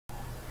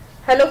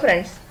Hello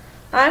friends,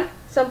 I am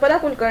Sampada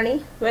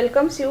Kulkarni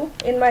welcomes you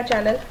in my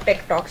channel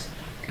Tech Talks.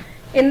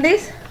 In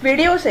this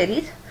video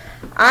series,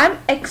 I am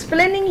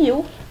explaining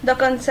you the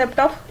concept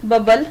of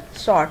bubble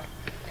sort.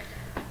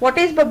 What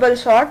is bubble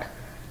sort?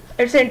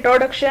 Its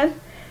introduction,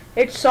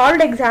 its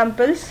solved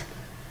examples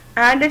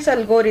and its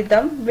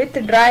algorithm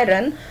with dry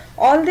run.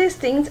 All these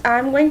things I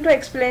am going to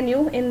explain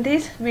you in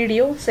this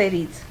video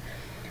series.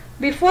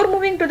 Before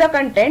moving to the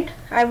content,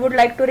 I would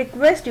like to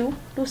request you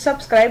to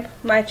subscribe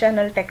my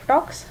channel Tech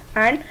Talks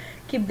and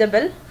keep the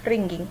bell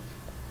ringing.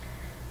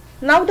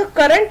 Now the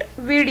current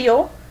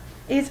video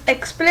is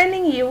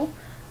explaining you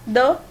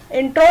the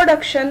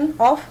introduction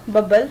of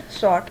bubble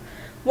sort.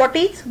 What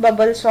is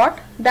bubble sort?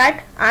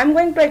 That I am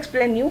going to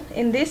explain you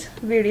in this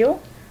video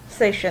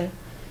session.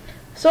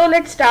 So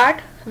let's start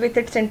with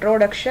its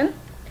introduction.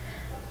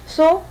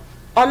 So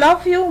all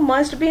of you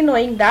must be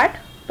knowing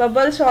that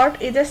bubble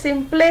sort is the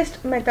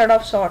simplest method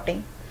of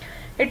sorting.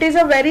 It is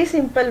a very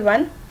simple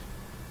one,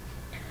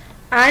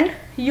 and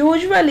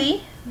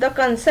usually the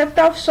concept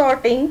of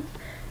sorting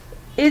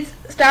is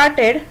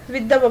started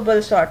with the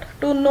bubble sort.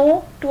 To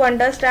know, to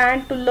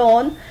understand, to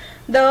learn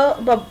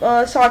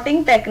the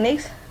sorting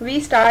techniques, we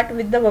start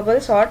with the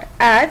bubble sort,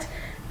 as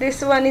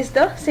this one is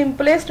the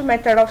simplest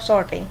method of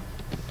sorting.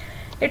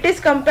 It is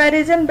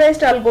comparison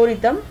based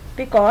algorithm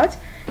because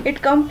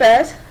it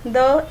compares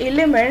the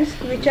elements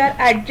which are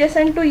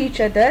adjacent to each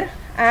other,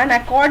 and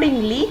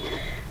accordingly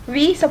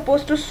we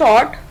supposed to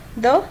sort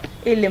the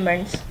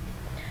elements.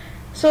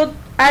 So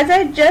as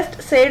I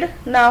just said,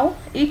 now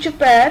each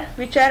pair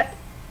which are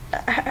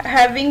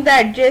having the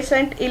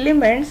adjacent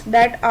elements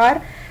that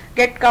are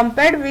get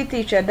compared with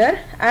each other,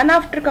 and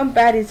after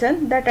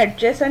comparison that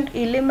adjacent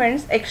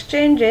elements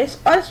exchanges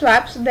or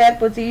swaps their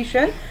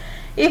position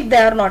if they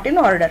are not in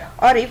order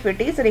or if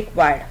it is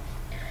required.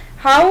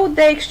 How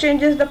they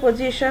exchanges the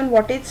position,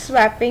 what is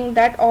swapping,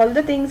 that all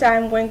the things I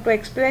am going to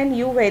explain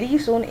you very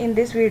soon in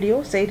this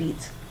video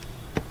series.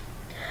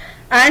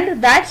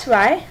 And that's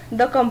why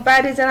the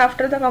comparison,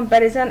 after the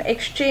comparison,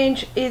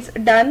 exchange is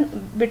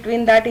done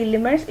between that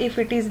elements if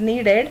it is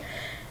needed.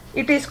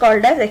 It is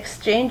called as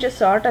exchange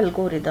sort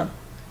algorithm,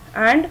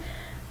 and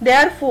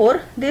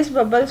therefore this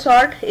bubble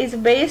sort is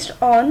based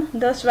on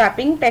the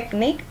swapping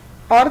technique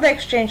or the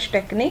exchange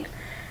technique,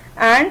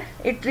 and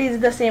it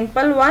is the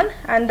simple one,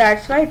 and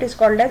that's why it is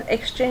called as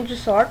exchange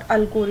sort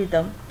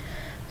algorithm.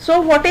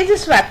 So what is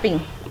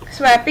swapping?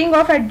 Swapping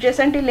of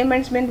adjacent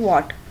elements mean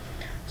what?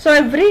 So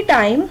every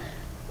time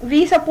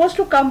we supposed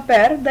to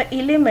compare the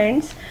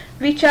elements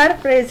which are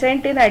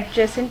present in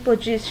adjacent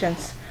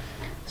positions.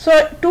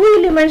 So two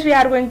elements we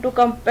are going to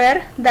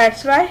compare,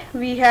 that's why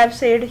we have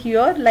said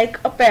here like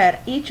a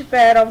pair. Each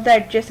pair of the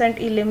adjacent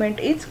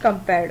element is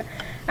compared,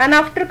 and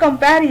after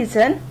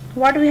comparison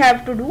what we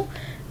have to do?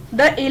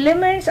 The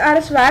elements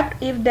are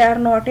swapped if they are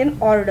not in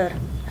order.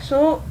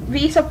 So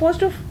we supposed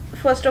to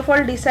first of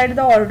all decide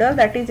the order,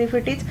 that is if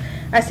it is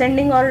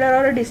ascending order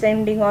or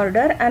descending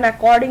order, and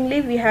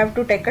accordingly we have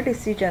to take a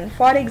decision.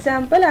 For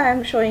example, I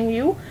am showing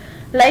you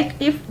like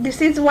if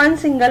this is one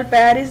single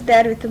pair is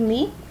there with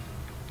me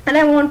and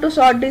I want to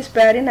sort this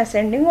pair in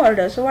ascending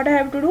order. So what I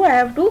have to do? I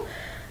have to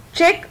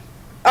check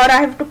or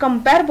I have to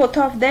compare both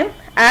of them,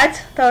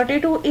 as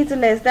 32 is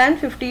less than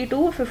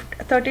 52,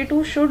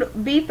 32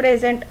 should be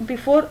present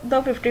before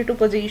the 52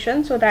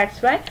 position. So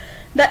that's why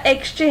the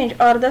exchange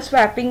or the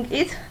swapping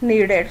is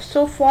needed.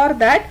 So for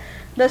that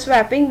the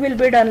swapping will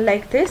be done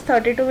like this: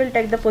 32 will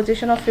take the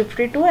position of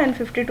 52 and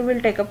 52 will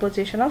take a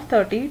position of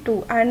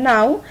 32. And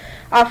now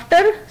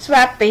after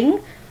swapping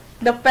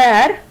the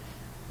pair,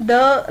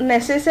 the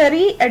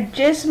necessary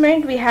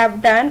adjustment we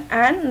have done,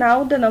 and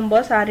now the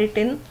numbers are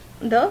written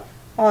the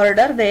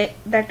order,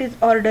 that is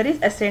order is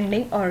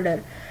ascending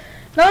order.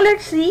 Now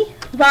let's see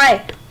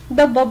why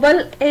the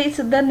bubble is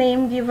the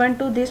name given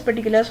to this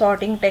particular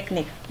sorting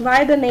technique.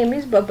 Why the name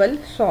is bubble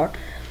sort?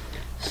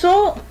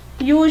 So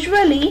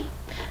usually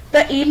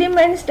the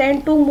elements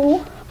tend to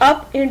move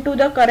up into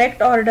the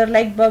correct order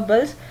like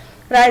bubbles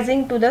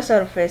rising to the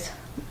surface.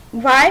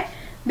 Why?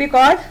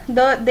 Because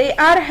they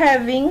are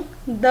having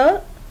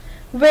the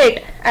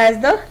weight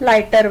as the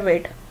lighter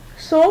weight.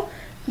 So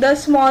the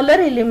smaller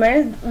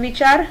elements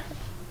which are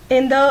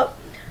in the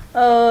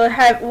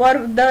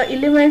the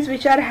elements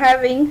which are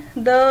having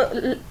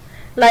the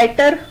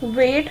lighter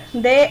weight,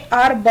 they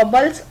are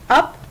bubbles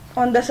up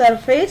on the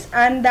surface,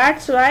 and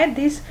that's why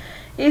this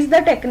is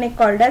the technique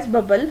called as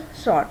bubble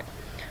sort.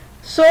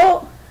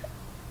 So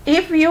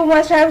if you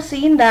must have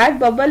seen that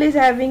bubble is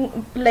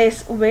having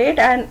less weight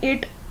and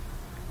it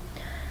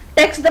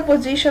takes the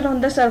position on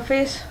the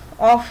surface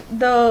of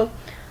the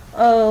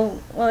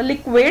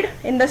liquid,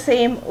 in the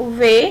same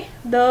way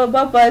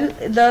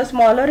the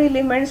smaller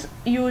elements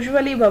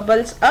usually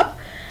bubbles up,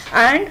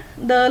 and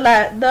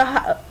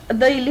the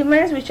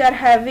elements which are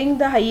having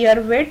the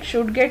higher weight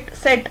should get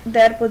set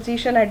their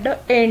position at the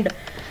end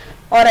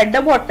or at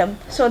the bottom.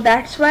 So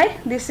that's why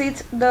this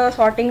is the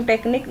sorting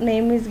technique,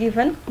 name is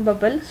given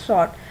bubble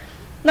sort.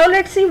 Now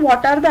let's see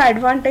what are the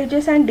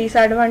advantages and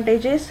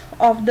disadvantages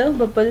of the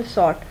bubble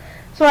sort.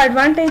 So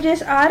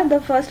advantages are, the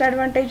first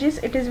advantage is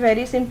it is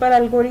very simple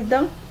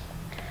algorithm.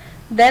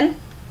 Then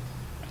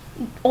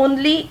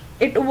only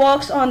it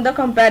works on the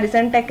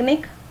comparison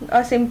technique,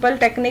 a simple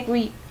technique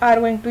we are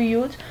going to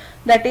use,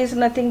 that is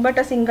nothing but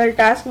a single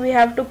task we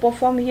have to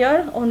perform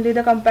here, only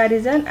the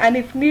comparison, and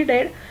if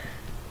needed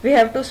we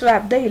have to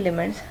swap the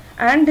elements,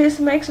 and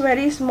this makes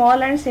very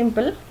small and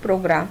simple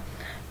program.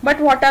 But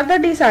what are the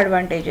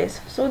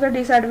disadvantages? So the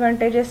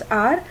disadvantages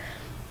are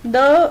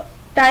the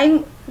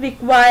time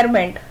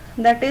requirement,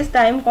 that is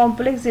time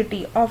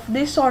complexity of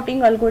this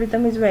sorting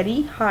algorithm is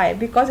very high,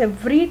 because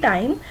every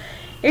time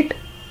it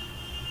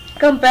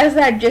compares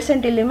the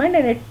adjacent element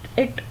and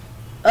it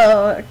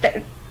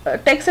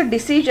takes a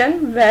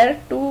decision where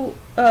to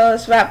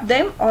swap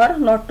them or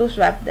not to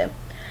swap them,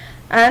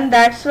 and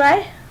that's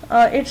why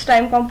its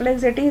time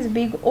complexity is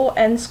big O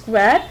n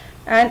square,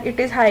 and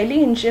it is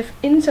highly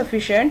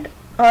insufficient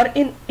or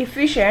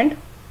inefficient.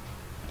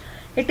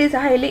 It is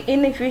highly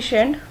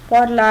inefficient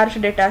for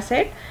large data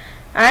set,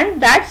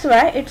 and that's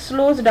why it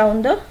slows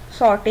down the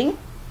sorting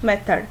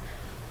method.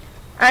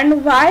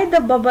 And why the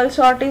bubble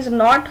sort is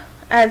not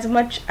as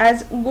much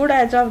as good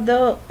as of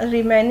the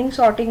remaining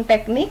sorting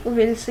technique,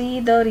 we'll see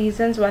the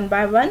reasons one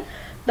by one.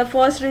 The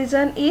first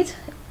reason is,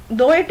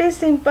 though it is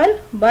simple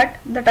but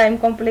the time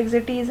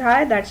complexity is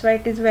high, that's why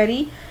it is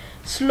very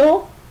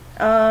slow,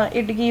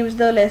 it gives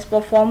the less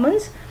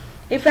performance.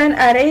 If an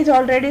array is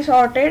already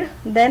sorted,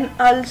 then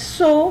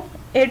also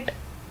it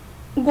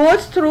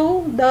goes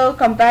through the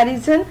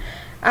comparison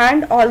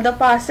and all the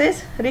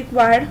passes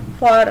required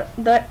for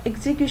the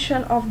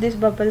execution of this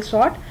bubble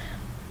sort.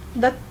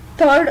 The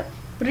third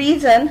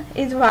reason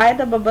is why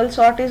the bubble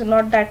sort is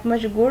not that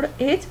much good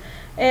is,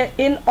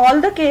 in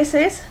all the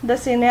cases the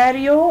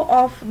scenario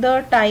of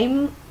the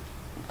time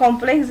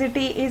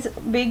complexity is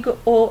big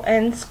O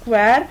n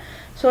square,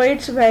 so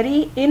it's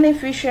very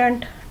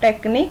inefficient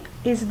technique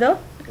is the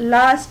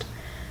last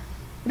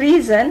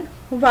reason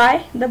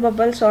why the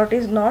bubble sort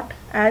is not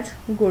as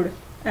good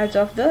as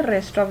of the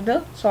rest of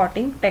the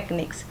sorting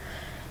techniques.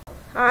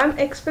 I am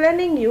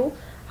explaining you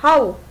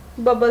how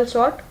bubble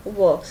sort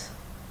works.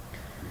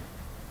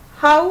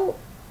 How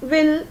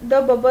will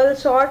the bubble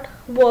sort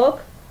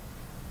work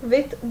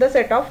with the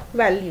set of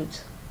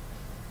values?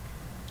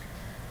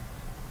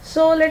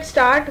 So let's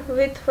start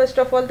with first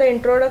of all the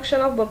introduction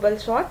of bubble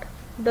sort.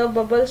 The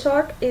bubble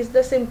sort is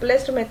the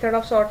simplest method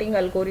of sorting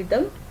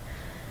algorithm.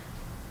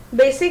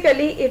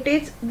 Basically it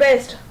is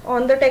based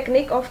on the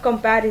technique of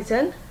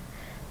comparison,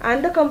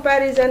 and the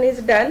comparison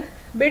is done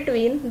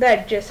between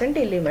the adjacent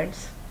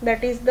elements,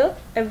 that is the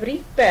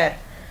every pair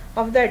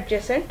of the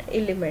adjacent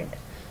element.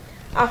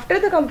 After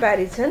the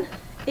comparison,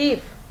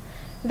 if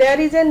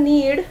there is a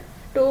need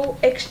to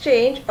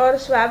exchange or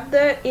swap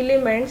the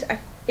elements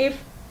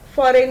if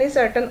for any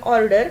certain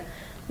order,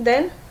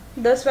 then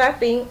the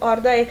swapping or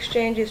the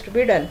exchange is to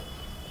be done,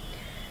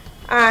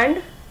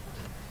 and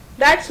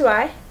that's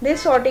why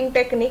this sorting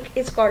technique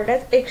is called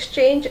as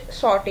exchange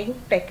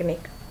sorting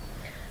technique.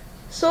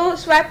 So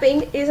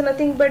swapping is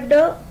nothing but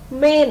the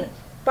main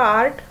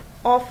part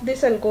of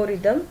this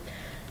algorithm,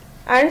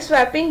 and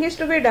swapping is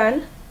to be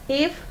done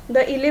if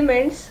the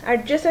elements,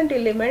 adjacent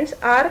elements,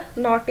 are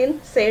not in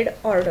said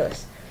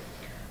orders.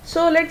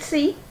 So let's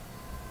see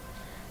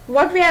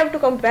what we have to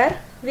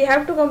compare. We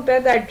have to compare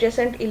the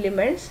adjacent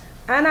elements,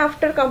 and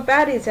after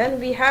comparison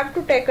we have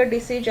to take a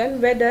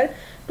decision whether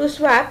to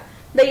swap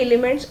the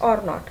elements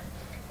or not.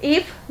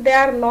 If they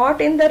are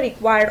not in the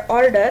required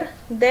order,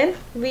 then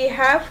we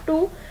have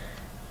to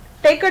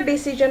take a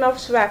decision of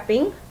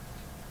swapping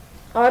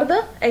or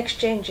the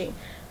exchanging.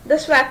 The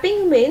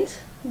swapping means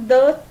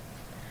the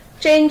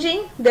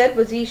changing their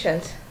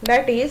positions,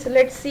 that is,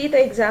 let's see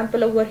the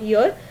example over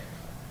here.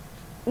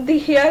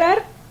 Here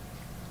are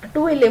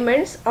two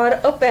elements or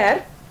a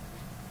pair,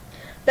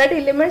 that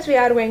elements we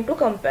are going to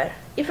compare.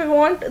 If you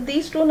want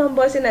these two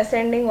numbers in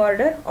ascending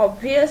order,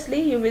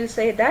 obviously you will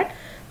say that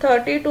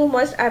 32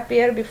 must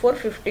appear before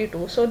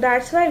 52. So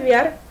that's why we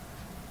are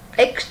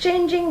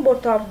exchanging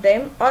both of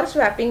them or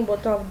swapping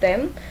both of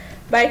them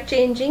by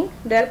changing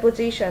their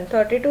position.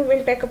 32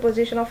 will take a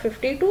position of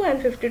 52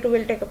 and 52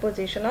 will take a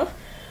position of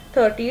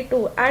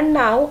 32. And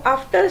now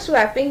after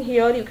swapping,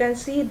 here you can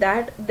see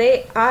that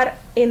they are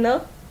in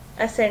a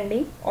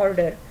ascending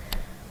order.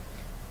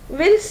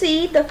 We'll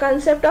see the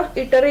concept of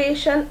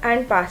iteration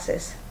and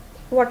passes.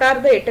 What are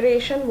the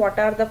iteration, what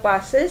are the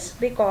passes?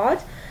 Because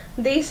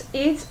this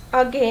is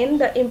again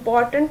the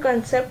important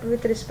concept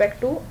with respect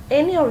to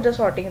any of the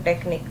sorting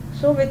technique.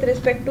 So with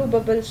respect to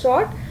bubble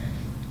sort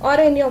or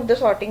any of the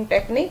sorting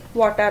technique,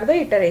 what are the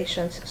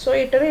iterations? So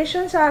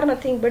iterations are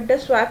nothing but the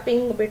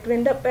swapping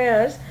between the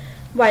pairs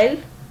while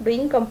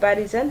doing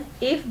comparison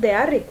if they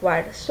are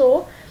required.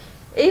 So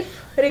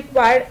if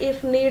required,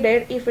 if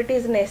needed, if it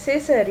is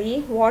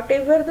necessary,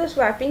 whatever the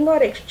swapping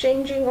or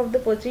exchanging of the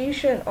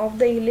position of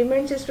the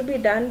elements is to be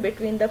done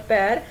between the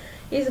pair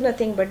is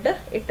nothing but the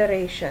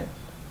iteration.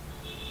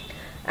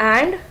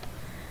 And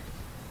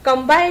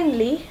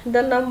combinedly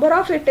the number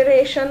of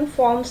iteration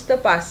forms the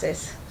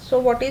passes. So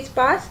what is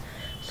pass?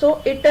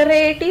 So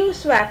iterative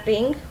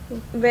swapping,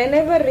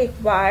 whenever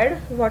required,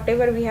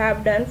 whatever we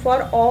have done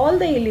for all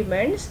the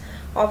elements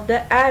of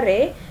the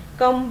array,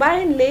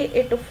 combinedly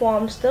it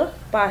forms the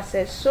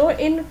passes. So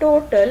in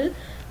total,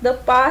 the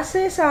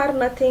passes are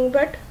nothing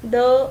but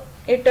the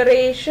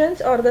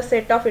iterations or the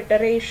set of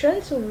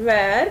iterations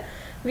where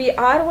we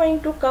are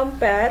going to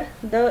compare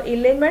the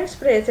elements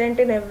present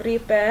in every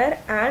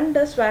pair, and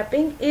the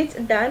swapping is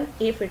done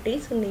if it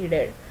is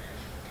needed.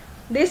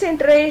 This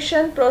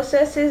iteration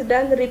process is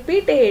done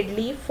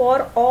repeatedly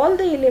for all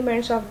the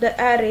elements of the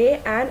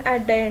array, and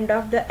at the end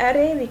of the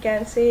array we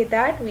can say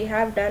that we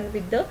have done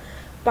with the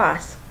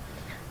pass.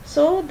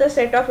 So the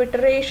set of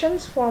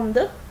iterations form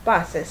the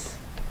passes.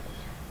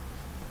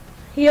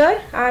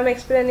 Here I am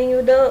explaining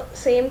you the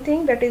same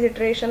thing, that is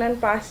iteration and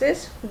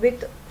passes,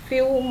 with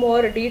few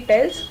more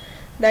details,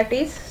 that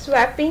is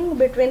swapping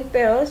between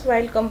pairs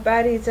while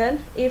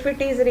comparison, if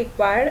it is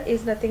required,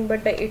 is nothing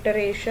but the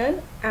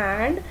iteration,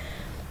 and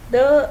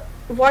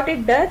what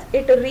it does,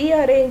 it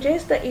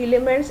rearranges the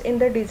elements in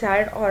the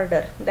desired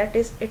order, that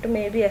is it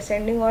may be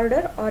ascending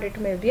order or it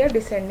may be a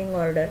descending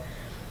order.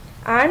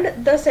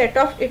 And the set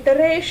of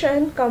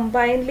iteration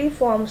combinedly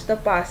forms the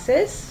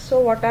passes. So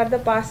what are the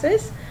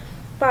passes?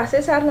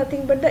 Passes are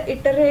nothing but the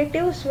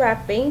iterative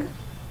swapping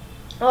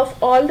of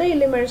all the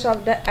elements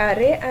of the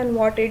array, and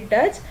what it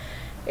does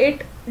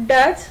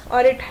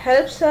or it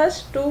helps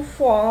us to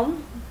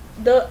form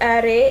the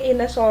array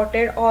in a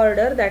sorted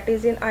order, that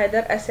is in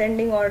either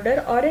ascending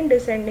order or in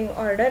descending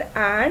order.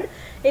 And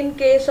in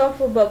case of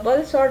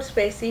bubble sort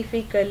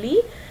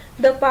specifically,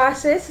 the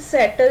passes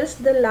settles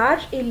the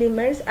large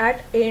elements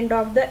at end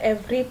of the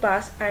every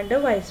pass and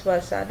vice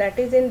versa, that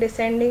is in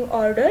descending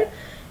order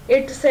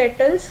it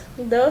settles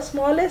the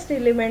smallest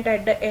element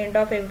at the end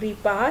of every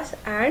pass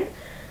and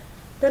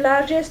the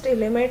largest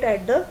element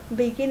at the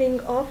beginning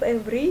of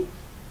the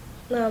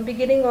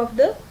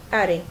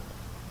array.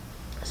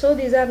 So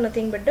these are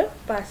nothing but the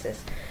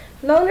passes.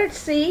 Now let's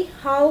see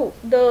how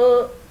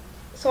the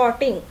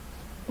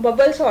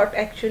bubble sort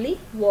actually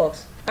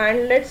works,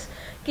 and let's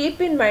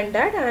keep in mind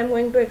that I am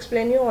going to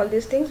explain you all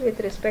these things with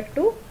respect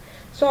to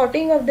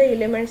sorting of the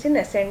elements in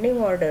ascending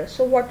order.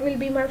 So what will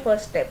be my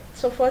first step?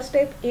 So first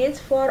step is,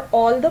 for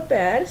all the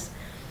pairs,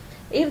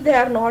 if they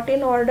are not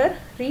in order,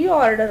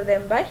 reorder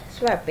them by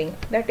swapping.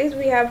 That is,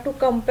 we have to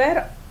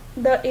compare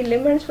the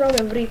elements from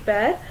every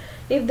pair.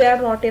 If they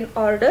are not in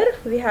order,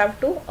 we have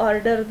to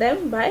order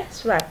them by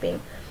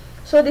swapping.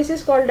 So this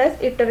is called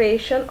as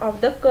iteration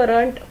of the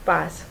current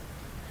pass.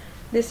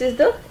 This is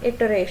the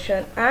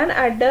iteration, and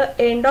at the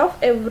end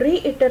of every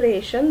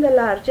iteration the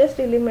largest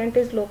element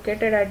is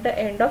located at the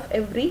end of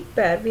every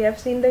pair. We have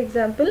seen the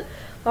example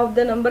of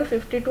the number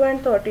 52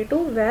 and 32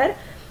 where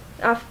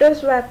after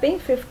swapping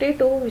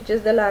 52, which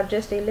is the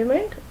largest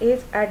element,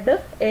 is at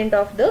the end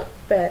of the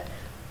pair.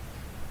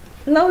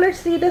 Now let's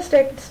see the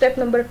step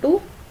number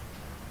 2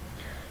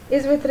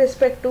 is with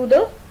respect to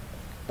the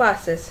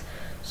passes.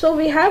 So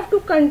we have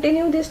to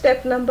continue this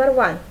step number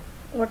 1.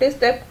 What is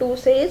step 2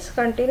 says?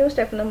 Continue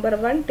step number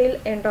 1 till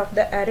end of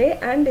the array,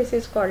 and this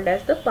is called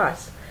as the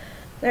pass,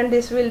 and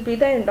this will be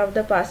the end of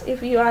the pass.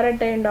 If you are at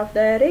the end of the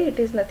array, it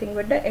is nothing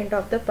but the end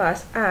of the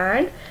pass,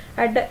 and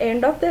at the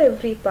end of the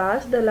every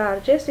pass the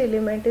largest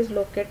element is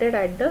located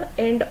at the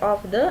end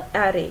of the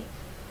array.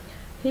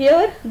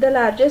 Here the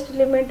largest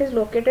element is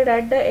located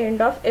at the end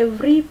of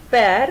every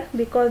pair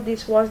because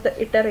this was the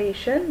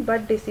iteration,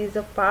 but this is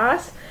a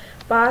pass.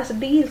 Pass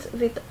deals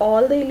with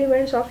all the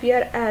elements of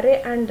your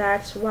array, and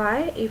that's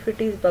why if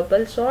it is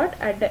bubble sort,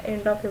 at the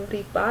end of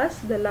every pass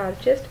the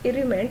largest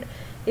element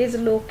is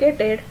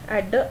located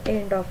at the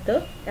end of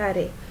the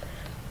array.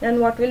 And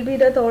what will be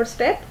the third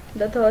step?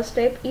 The third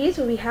step is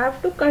we have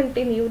to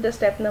continue the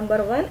step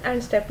number 1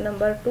 and step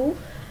number 2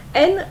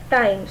 n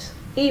times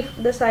if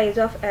the size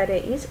of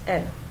array is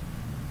n.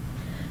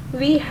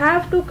 We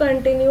have to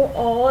continue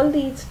all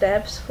these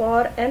steps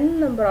for n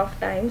number of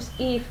times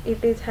if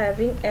it is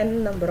having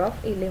n number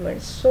of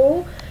elements.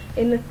 So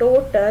in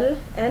total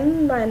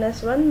n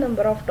minus 1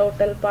 number of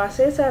total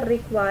passes are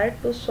required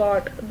to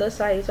sort the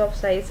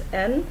size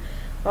n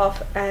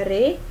of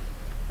array,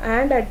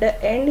 and at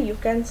the end you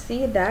can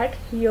see that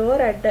here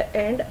at the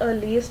end a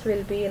list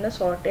will be in a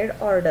sorted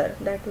order,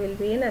 that will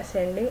be in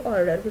ascending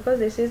order, because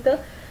this is the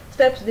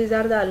steps, these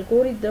are the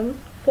algorithm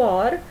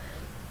for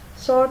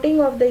sorting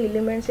of the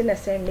elements in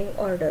ascending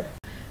order.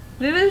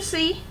 We will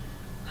see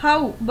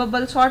how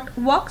bubble sort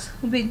works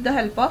with the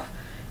help of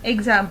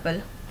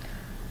example.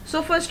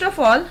 So first of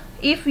all,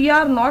 if we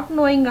are not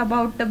knowing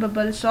about the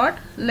bubble sort,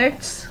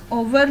 let's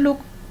overlook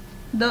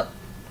the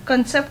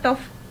concept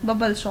of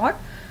bubble sort.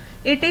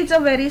 It is a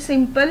very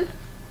simple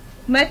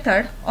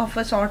method of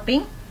a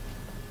sorting.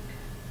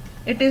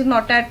 It is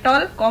not at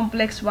all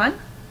complex one,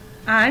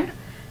 and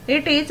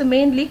it is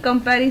mainly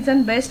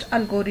comparison based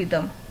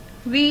algorithm.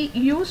 We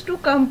used to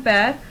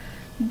compare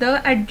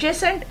the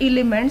adjacent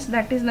elements,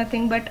 that is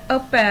nothing but a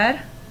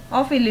pair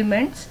of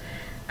elements,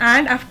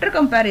 and after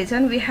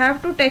comparison we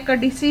have to take a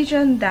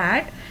decision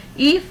that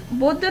if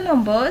both the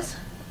numbers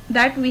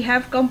that we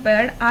have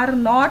compared are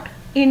not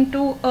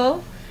into a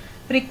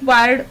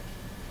required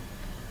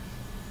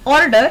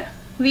order,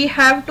 we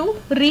have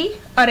to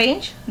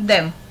rearrange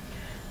them,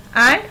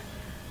 and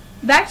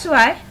that's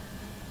why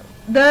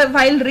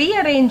while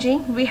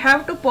rearranging we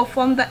have to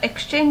perform the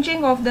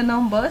exchanging of the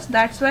numbers.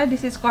 That's why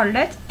this is called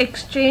as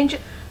exchange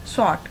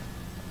sort.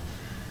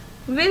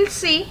 We'll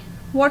see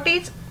what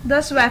is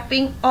the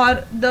swapping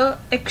or the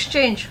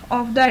exchange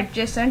of the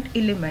adjacent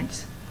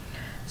elements.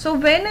 So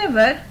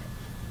whenever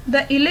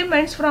the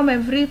elements from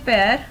every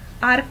pair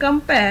are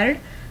compared,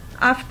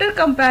 after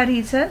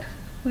comparison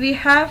we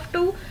have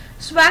to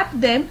swap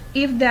them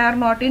if they are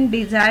not in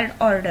desired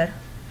order.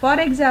 For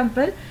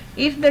example,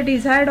 if the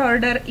desired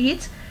order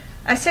is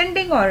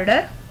ascending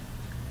order,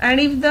 and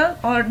if the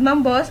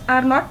numbers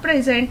are not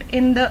present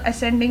in the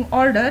ascending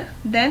order,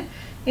 then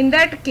in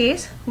that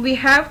case we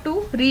have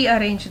to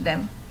rearrange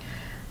them,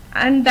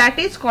 and that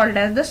is called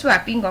as the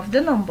swapping of the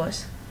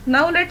numbers.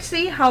 Now let's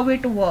see how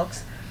it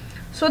works.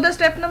 So the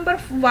step number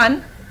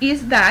 1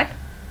 is that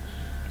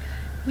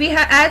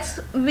as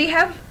we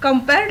have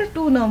compared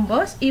two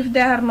numbers, if they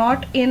are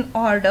not in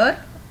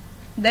order,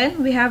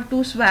 then we have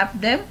to swap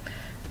them.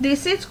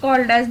 This is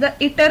called as the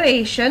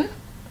iteration,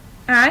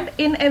 and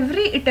in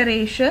every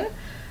iteration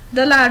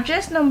the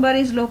largest number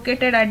is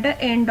located at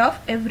the end of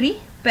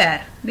every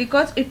pair,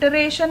 because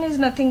iteration is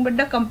nothing but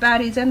the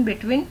comparison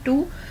between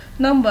two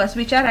numbers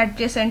which are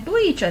adjacent to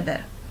each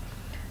other.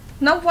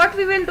 Now what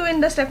we will do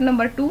in the step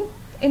number 2?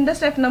 In the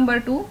step number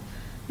 2,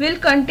 we'll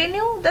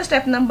continue the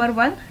step number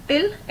 1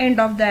 till end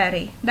of the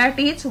array. That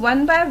is,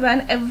 one by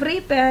one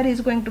every pair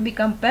is going to be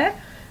compared,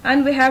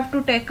 and we have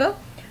to take a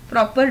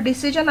proper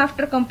decision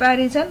after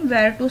comparison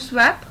whether to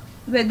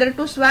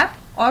swap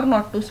or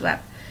not to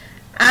swap.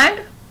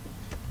 And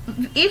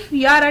if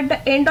we are at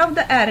the end of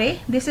the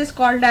array, this is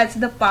called as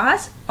the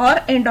pass or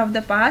end of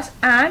the pass,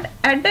 and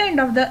at the end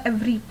of the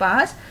every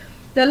pass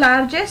the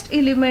largest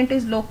element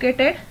is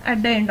located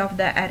at the end of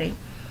the array.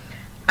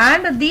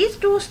 And these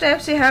two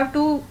steps you have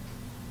to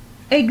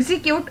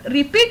execute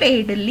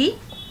repeatedly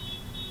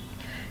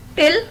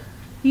till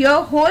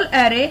your whole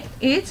array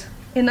is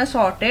in a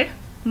sorted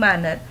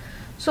manner.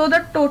 So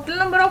the total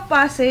number of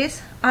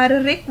passes are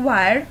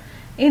required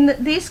in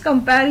this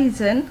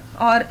comparison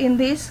or in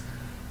this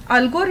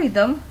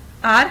algorithm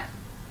are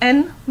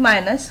n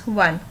minus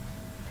 1.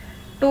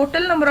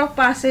 Total number of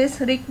passes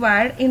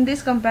required in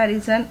this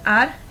comparison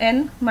are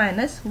n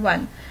minus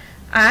 1,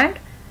 and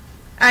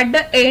at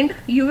the end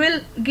you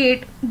will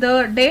get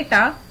the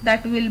data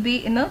that will be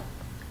in a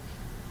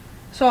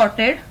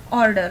sorted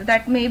order,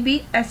 that may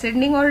be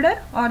ascending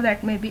order or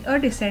that may be a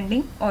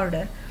descending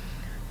order.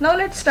 Now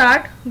let's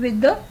start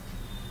with the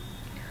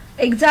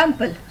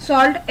example,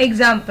 solved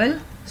example.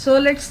 So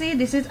let's see,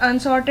 this is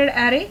unsorted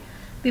array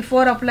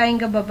before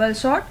applying a bubble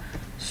sort.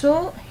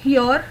 So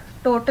here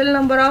total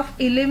number of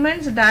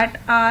elements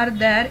that are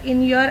there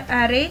in your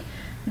array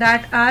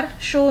that are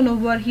shown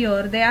over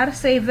here, they are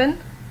 7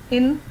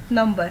 in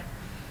number.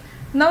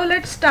 Now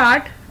let's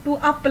start to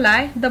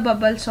apply the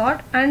bubble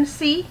sort and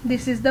see,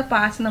 this is the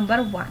pass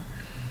number 1.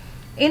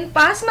 In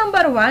pass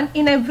number 1,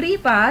 in every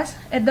pass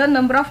the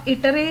number of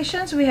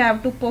iterations we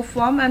have to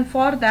perform, and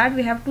for that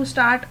we have to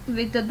start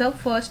with the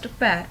first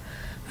pair.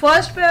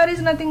 First pair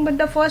is nothing but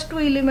the first two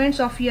elements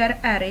of your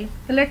array.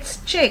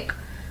 Let's check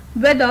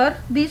whether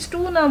these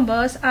two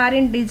numbers are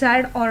in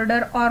desired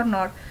order or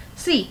not.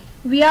 See,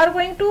 we are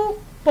going to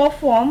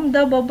perform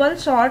the bubble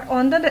sort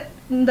on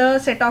the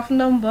set of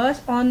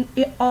numbers on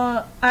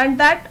and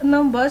that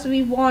numbers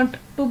we want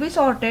to be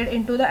sorted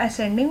into the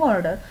ascending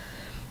order.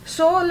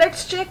 So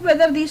let's check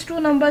whether these two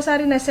numbers are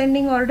in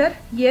ascending order.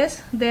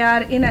 Yes, they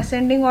are in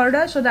ascending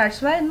order, so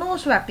that's why no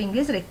swapping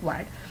is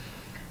required.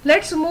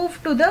 Let's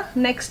move to the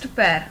next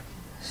pair.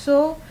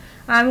 So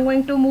I'm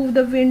going to move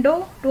the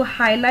window to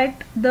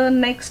highlight the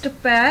next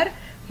pair.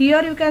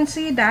 Here you can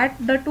see that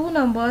the two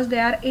numbers, they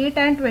are 8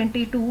 and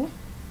 22.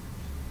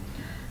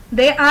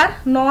 They are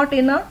not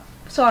in a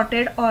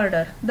sorted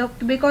order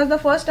because the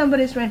first number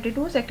is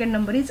 22, second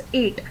number is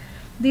 8.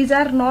 These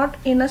are not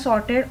in a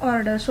sorted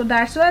order, so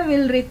that's why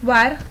we'll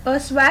require a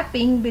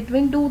swapping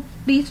between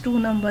these two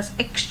numbers.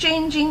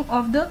 Exchanging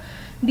of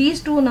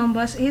these two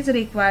numbers is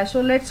required. So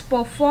let's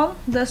perform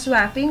the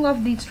swapping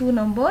of these two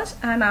numbers,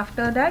 and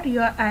after that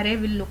your array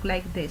will look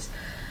like this.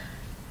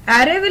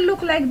 Array will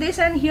look like this,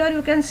 and here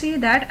you can see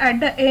that at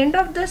the end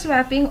of the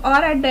swapping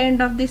or at the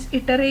end of this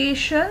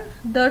iteration,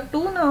 the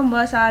two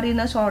numbers are in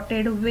a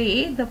sorted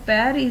way. The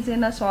pair is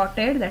in a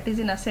sorted, that is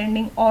in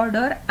ascending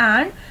order,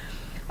 and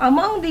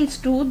among these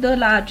two the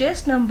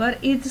largest number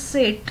is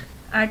set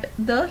at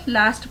the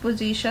last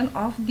position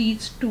of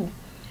these two.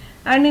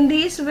 And in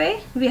this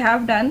way we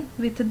have done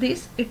with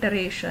this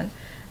iteration.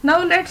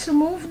 Now let's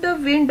move the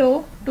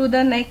window to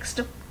the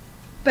next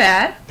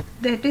pair,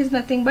 that is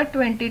nothing but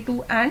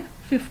 22 and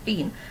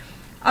 15.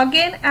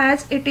 Again,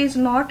 as it is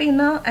not in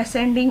a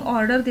ascending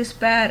order, this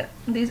pair,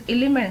 these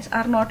elements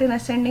are not in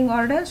ascending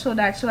order, so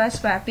that's why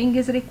swapping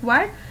is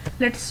required.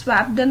 Let's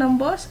swap the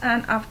numbers,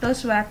 and after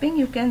swapping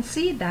you can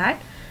see that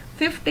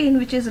 15,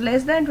 which is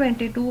less than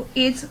 22,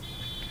 is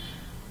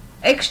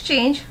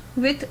exchanged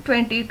with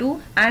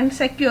 22 and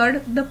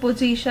secured the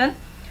position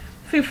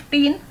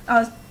 15,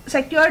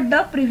 secured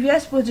the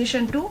previous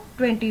position to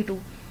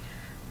 22.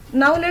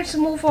 Now let's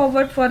move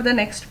forward for the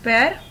next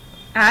pair.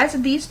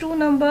 As these two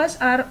numbers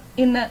are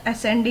in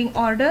ascending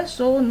order,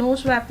 so no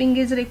swapping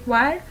is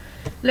required.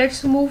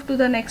 Let's move to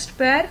the next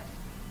pair.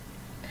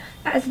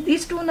 As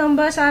these two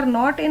numbers are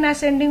not in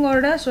ascending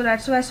order, so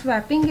that's why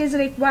swapping is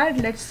required.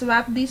 Let's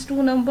swap these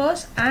two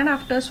numbers, and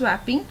after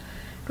swapping,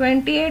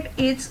 28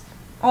 is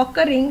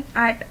occurring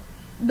at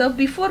the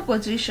before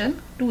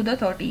position to the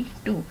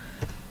 32.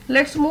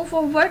 Let's move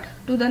forward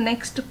to the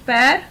next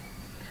pair.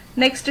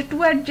 Next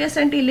two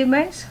adjacent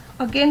elements,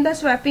 again the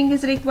swapping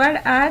is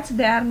required as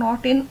they are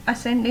not in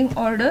ascending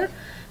order,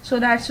 so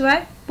that's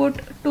why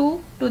put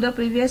 2 to the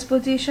previous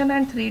position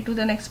and 3 to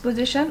the next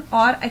position,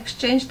 or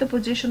exchange the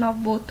position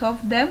of both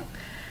of them.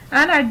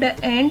 And at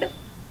the end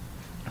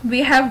we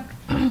have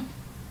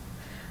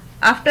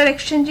after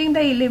exchanging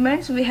the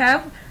elements,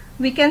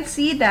 we can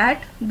see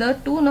that the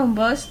two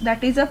numbers,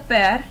 that is a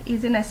pair,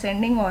 is in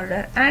ascending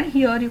order. And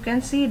here you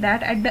can see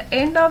that at the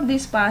end of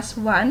this pass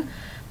 1,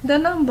 the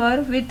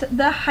number with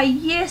the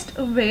highest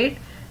weight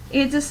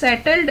is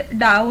settled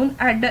down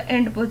at the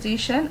end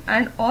position,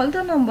 and all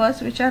the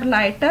numbers which are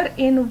lighter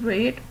in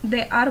weight,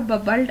 they are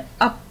bubbled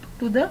up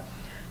to the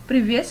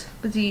previous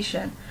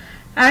position.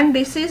 And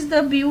this is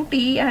the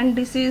beauty, and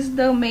this is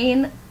the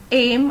main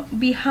aim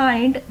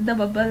behind the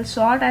bubble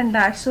sort, and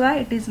that's why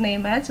it is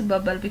named as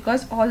bubble,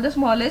 because all the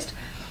smallest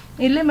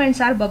elements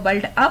are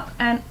bubbled up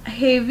and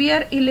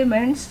heavier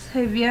elements,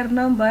 heavier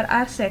number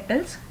are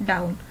settles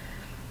down.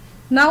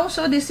 Now,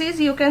 so this is,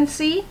 you can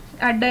see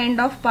at the end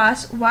of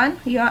pass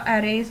 1 your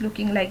array is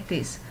looking like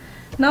this.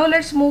 Now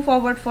let's move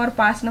forward for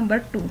pass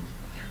number 2.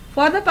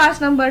 For the pass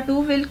number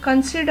 2, we'll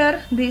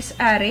consider this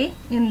array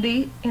in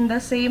the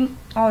same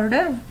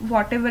order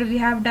whatever we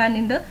have done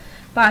in the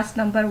pass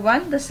number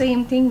 1. The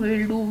same thing we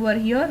will do over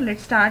here.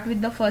 Let's start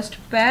with the first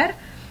pair.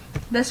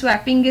 The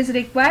swapping is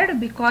required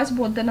because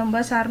both the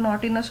numbers are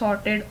not in a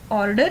sorted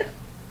order.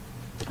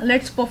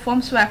 Let's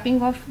perform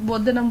swapping of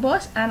both the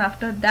numbers, and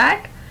after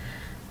that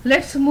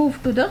let's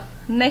move to the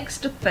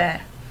next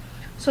pair.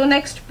 So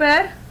next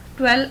pair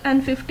 12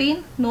 and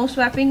 15, no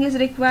swapping is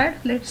required.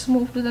 Let's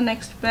move to the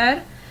next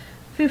pair.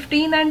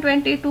 15 and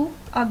 22,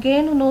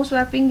 again no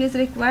swapping is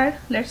required.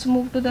 Let's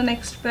move to the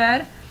next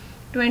pair.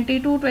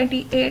 22,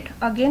 28,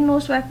 again no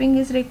swapping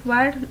is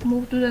required.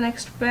 Move to the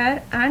next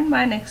pair, and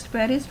my next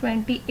pair is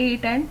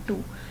 28 and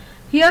 2.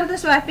 Here the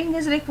swapping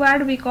is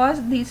required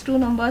because these two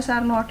numbers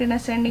are not in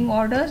ascending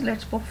orders.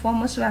 Let's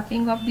perform a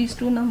swapping of these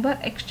two numbers,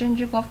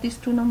 exchanging of these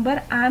two numbers,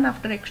 and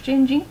after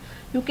exchanging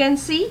you can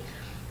see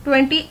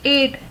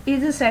 28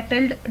 is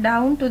settled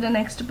down to the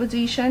next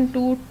position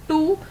to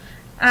 2,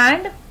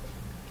 and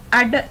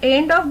at the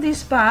end of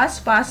this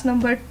pass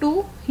number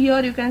 2,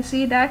 here you can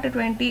see that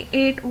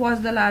 28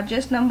 was the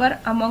largest number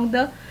among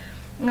the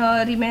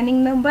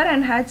remaining number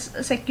and has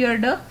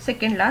secured the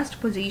second last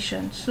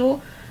position.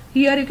 So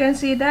here you can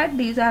see that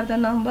these are the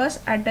numbers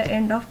at the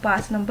end of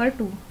pass number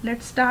 2.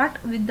 Let's start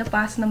with the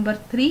pass number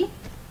 3.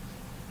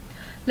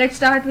 Let's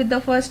start with the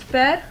first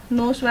pair,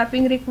 no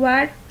swapping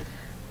required.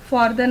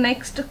 For the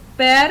next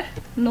pair,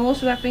 no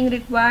swapping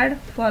required.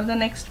 For the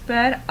next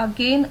pair,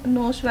 again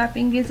no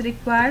swapping is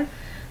required.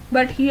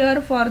 But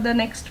here for the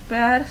next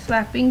pair,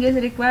 swapping is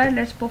required.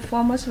 Let's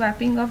perform a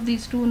swapping of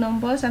these two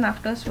numbers, and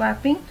after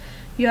swapping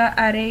your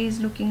array is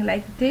looking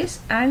like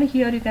this. And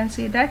here you can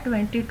see that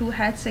 22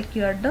 has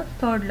secured the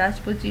third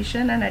last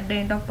position, and at the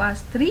end of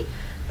pass 3,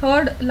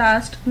 third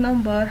last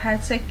number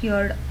has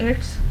secured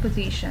its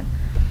position.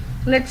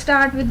 Let's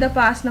start with the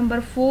pass number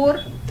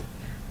 4.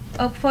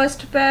 A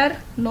first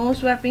pair, no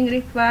swapping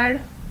required.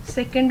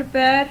 Second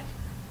pair,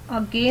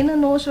 again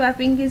no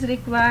swapping is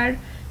required.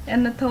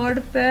 And the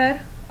third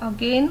pair,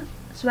 again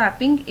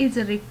swapping is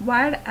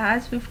required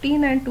as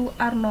 15 and 2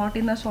 are not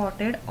in a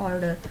sorted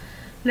order.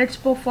 Let's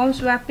perform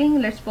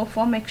swapping. Let's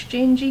perform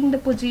exchanging the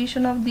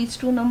position of these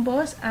two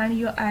numbers, and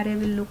your array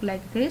will look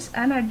like this.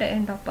 And at the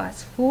end of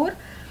pass 4,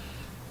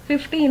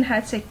 15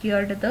 has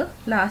secured the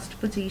last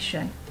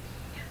position.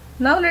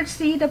 Now let's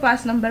see the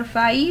pass number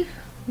 5,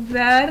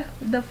 where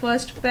the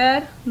first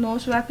pair no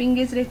swapping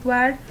is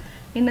required.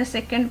 In a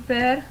second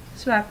pair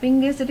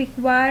swapping is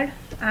required,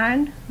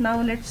 and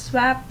now let's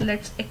swap,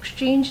 let's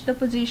exchange the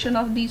position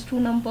of these two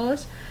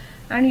numbers,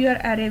 and your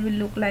array will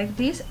look like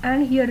this.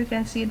 And here you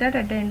can see that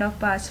at the end of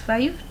pass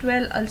 5,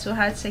 12 also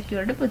has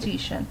secured a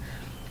position.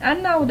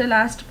 And now the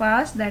last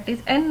pass, that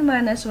is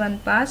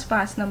n-1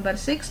 pass number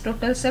 6.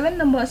 Total 7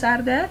 numbers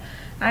are there,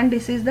 and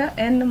this is the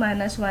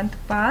n-1th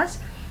pass.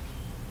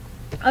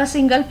 A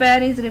single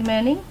pair is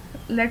remaining.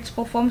 Let's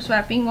perform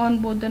swapping on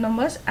both the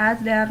numbers as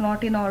they are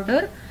not in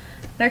order.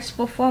 Let's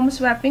perform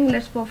swapping.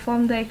 Let's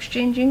perform the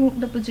exchanging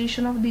the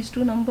position of these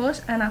two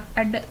numbers, and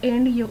at the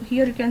end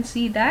here you can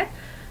see that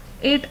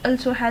it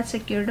also has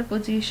secured a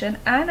position.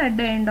 And at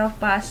the end of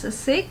pass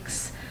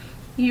 6,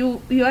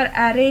 your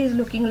array is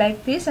looking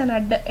like this, and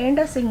at the end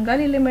a single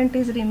element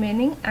is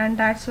remaining, and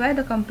that's why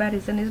the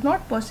comparison is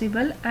not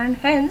possible. And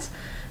hence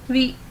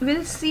we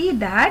will see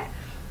that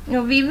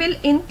we will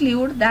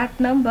include that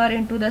number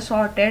into the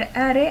sorted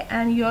array,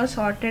 and your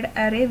sorted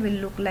array will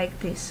look like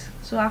this.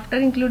 So after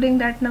including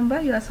that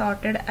number, your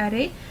sorted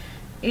array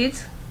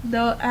is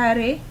the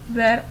array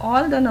where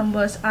all the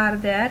numbers are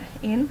there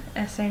in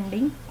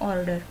ascending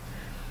order.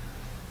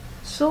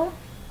 So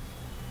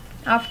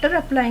after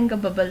applying a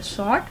bubble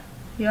sort,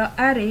 your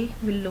array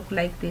will look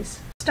like this.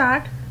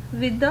 Start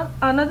with the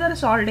another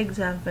solved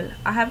example.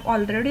 I have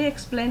already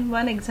explained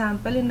one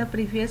example in the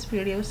previous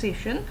video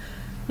session.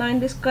 Now in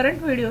this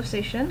current video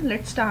session,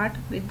 let's start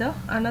with the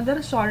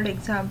another solved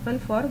example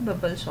for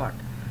bubble sort.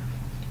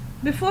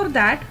 Before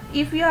that,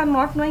 if you are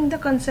not knowing the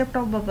concept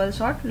of bubble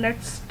sort,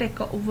 let's take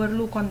a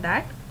overlook on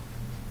that.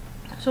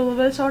 So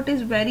bubble sort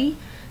is very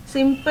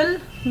simple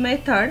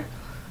method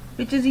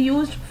which is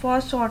used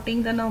for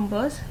sorting the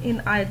numbers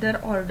in either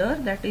order,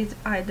 that is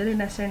either in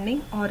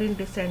ascending or in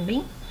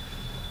descending.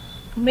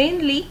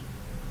 Mainly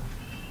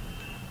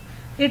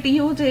it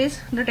uses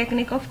the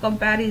technique of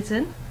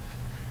comparison.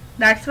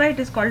 That's why it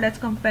is called as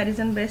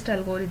comparison based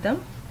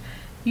algorithm.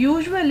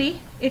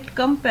 Usually it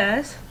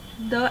compares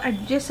the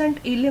adjacent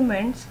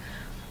elements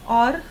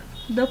or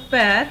the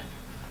pair,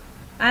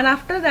 and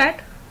after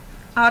that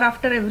or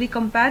after every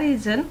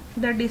comparison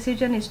the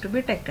decision is to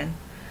be taken.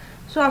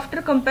 So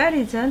after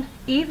comparison,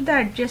 if the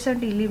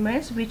adjacent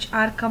elements which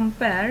are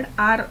compared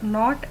are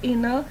not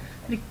in a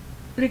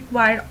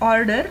required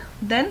order,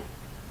 then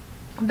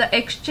the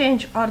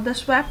exchange or the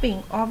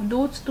swapping of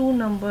those two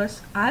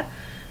numbers are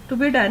to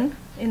be done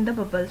in the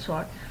bubble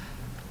sort.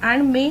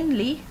 And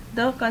mainly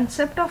the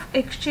concept of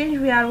exchange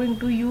we are going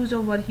to use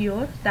over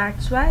here.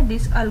 That's why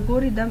this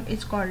algorithm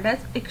is called as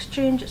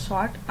exchange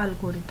sort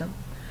algorithm.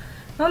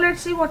 Now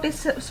let's see what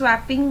is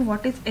swapping,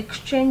 what is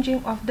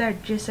exchanging of the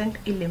adjacent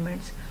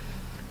elements.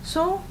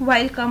 So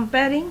while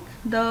comparing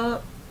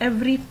the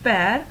every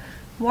pair,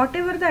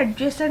 whatever the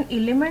adjacent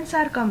elements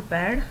are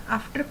compared,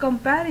 after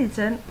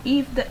comparison,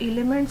 if the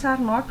elements are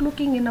not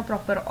looking in a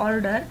proper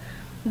order,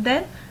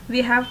 then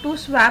we have to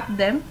swap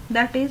them,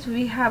 that is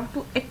we have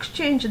to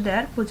exchange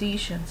their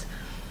positions.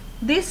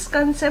 This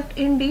concept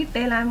in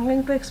detail I am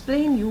going to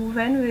explain you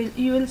when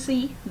you will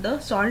see the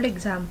solved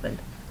example.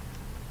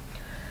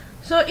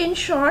 So in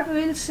short,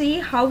 we will see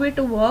how it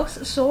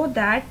works, so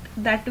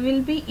that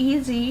will be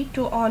easy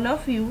to all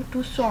of you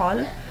to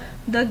solve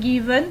the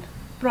given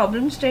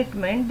problem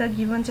statement, the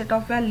given set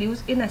of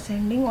values in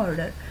ascending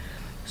order.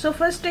 So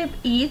first step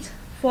is,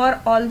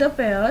 for all the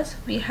pairs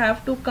we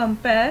have to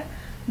compare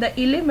the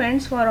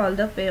elements for all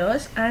the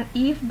pairs, and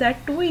if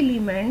that two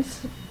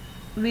elements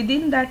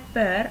within that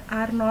pair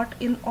are not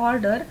in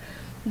order,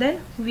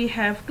 then we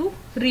have to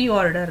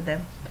reorder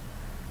them.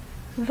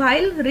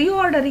 While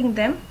reordering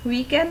them,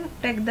 we can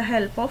take the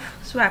help of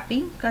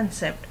swapping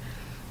concept.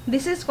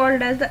 This is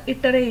called as the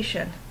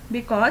iteration,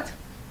 because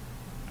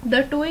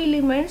the two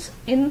elements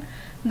in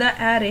the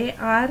array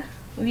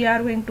we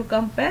are going to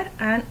compare,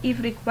 and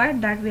if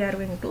required that we are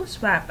going to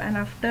swap. And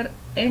after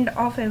end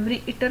of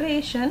every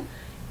iteration,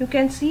 you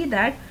can see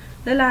that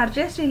the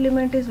largest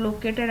element is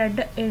located at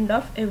the end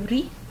of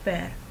every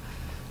pair.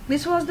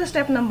 This was the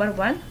step number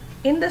 1.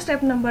 In the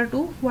step number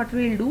 2, what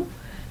we will do?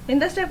 In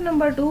the step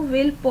number 2,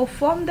 we will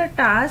perform the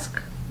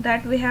task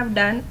that we have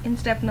done in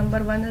step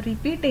number 1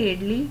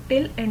 repeatedly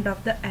till end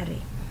of the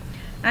array,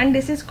 and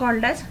this is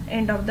called as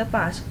end of the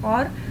pass,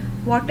 or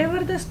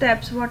whatever the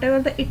steps, whatever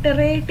the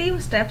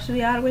iterative steps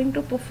we are going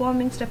to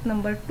perform in step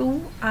number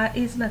 2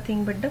 is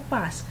nothing but the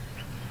pass.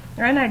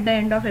 And at the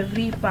end of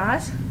every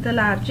pass, the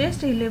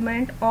largest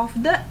element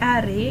of the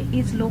array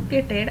is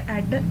located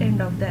at the end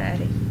of the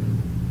array.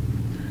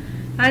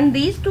 And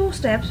these two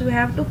steps we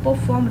have to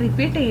perform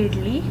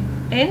repeatedly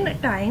n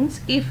times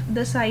if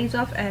the size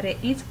of array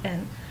is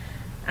n,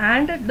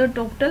 and the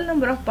total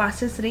number of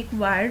passes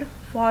required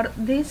for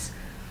this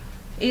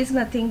is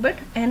nothing but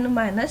n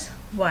minus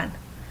 1.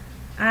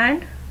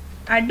 And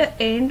at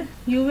the end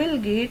you will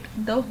get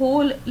the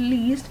whole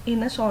list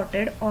in a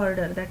sorted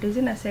order, that is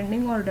in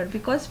ascending order,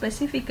 because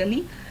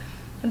specifically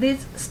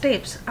these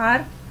steps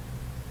are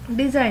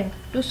designed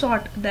to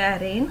sort the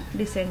array in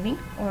descending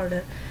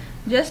order.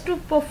 Just to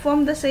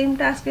perform the same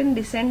task in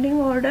descending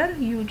order,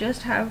 you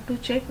just have to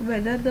check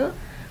whether the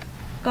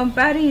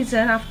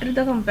comparison, after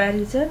the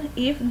comparison,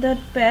 if the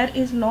pair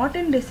is not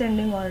in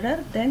descending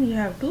order, then you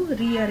have to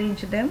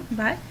rearrange them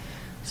by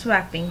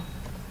swapping.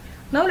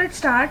 Now let's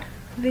start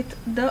with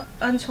the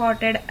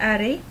unsorted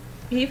array.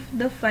 If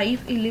the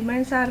 5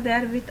 elements are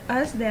there with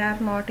us, they are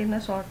not in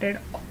a sorted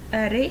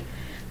array,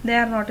 they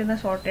are not in a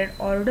sorted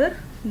order,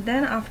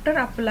 then after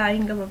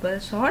applying a bubble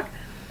sort,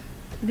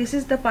 this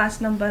is the pass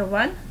number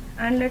 1,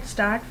 and let's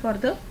start for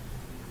the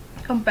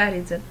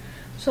comparison.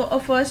 So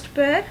a first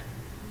pair,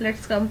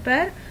 let's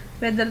compare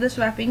whether the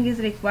swapping is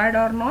required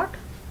or not.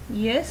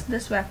 Yes, the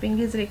swapping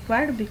is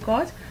required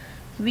because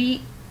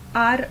we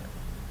are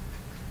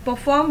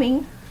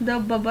performing the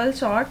bubble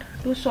sort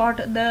to sort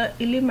the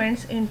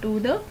elements into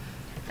the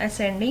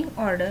ascending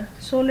order.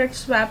 So let's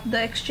swap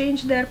the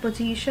exchange their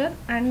position,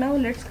 and now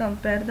let's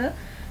compare the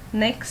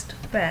next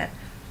pair.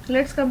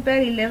 Let's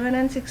compare 11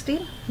 and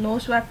 16. No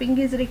swapping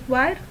is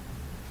required.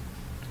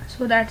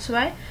 so that's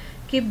why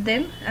keep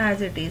them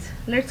as it is.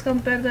 Let's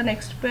compare the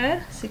next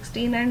pair,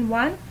 16 and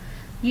 1.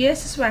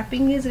 Yes,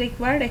 swapping is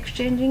required,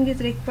 exchanging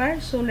is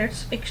required, so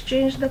let's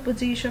exchange the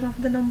position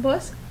of the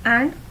numbers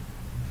and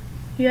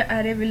your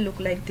array will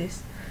look like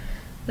this.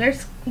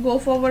 Let's go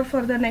forward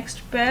for the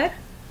next pair.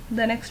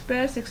 The next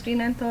pair, 16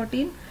 and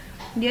 13.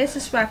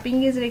 Yes,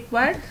 swapping is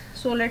required,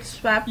 so let's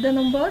swap the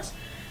numbers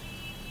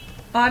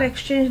or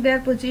exchange their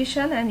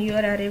position and your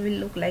array will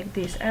look like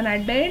this. And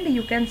at the end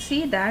you can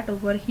see that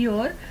over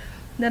here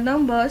the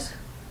numbers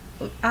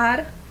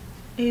are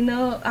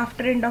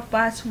after end of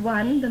pass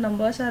 1, the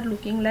numbers are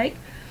looking like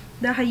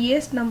the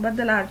highest number,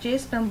 the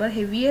largest number,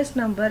 heaviest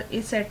number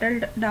is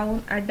settled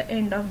down at the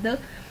end of the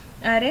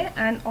array,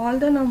 and all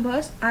the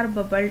numbers are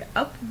bubbled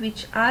up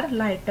which are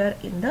lighter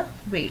in the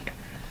weight.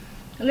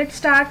 Let's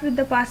start with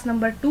the pass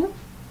number 2.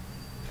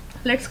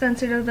 Let's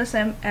consider the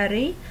same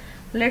array.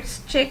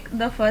 Let's check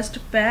the first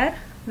pair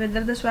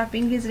whether the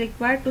swapping is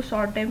required to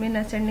sort them in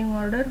ascending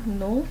order.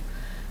 No.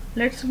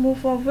 Let's move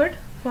forward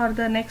for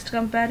the next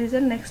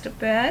comparison, next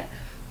pair.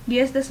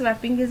 Yes, the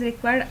swapping is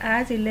required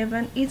as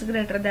 11 is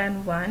greater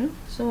than 1.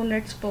 So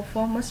let's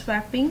perform a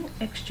swapping,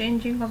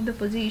 exchanging of the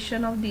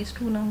position of these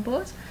two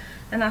numbers,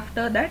 and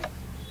after that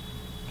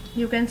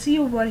you can see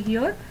over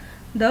here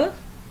the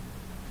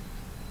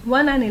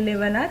 1 and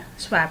 11 are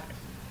swapped.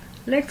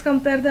 Let's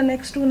compare the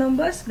next two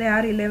numbers. They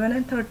are 11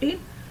 and 13.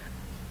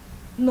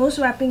 No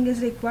swapping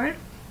is required,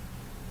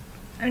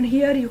 and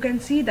here you can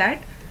see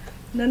that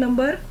the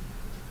number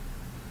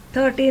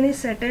 13 is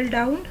settled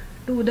down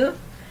to the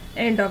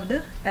end of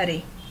the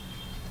array.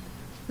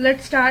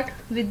 Let's start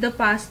with the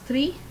pass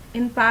 3.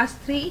 In pass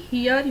 3,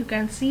 here you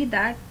can see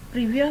that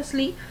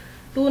previously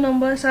two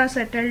numbers are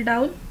settled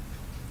down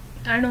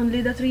and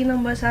only the three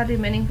numbers are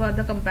remaining for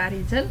the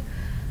comparison.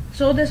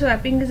 So the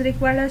swapping is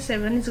required as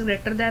 7 is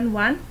greater than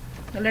 1.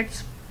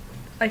 Let's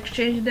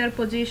exchange their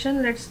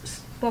position.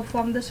 Let's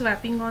perform the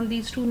swapping on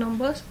these two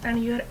numbers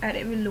and your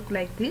array will look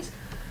like this.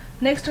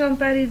 Next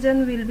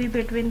comparison will be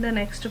between the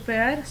next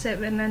pair,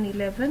 7 and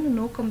 11.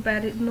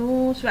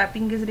 No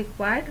swapping is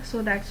required,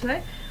 so that's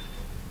why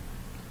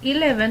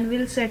 11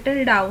 will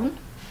settle down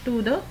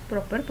to the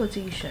proper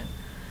position,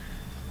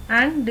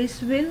 and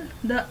this will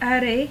the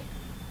array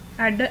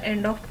at the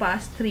end of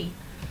pass 3.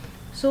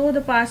 So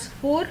the pass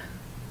 4,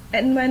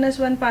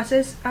 n-1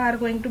 passes are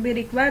going to be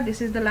required.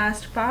 This is the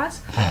last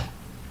pass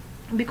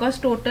because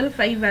total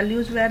 5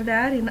 values were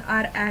there in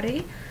our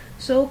array.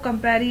 So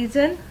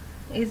comparison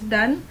is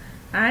done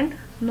and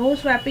no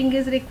swapping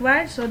is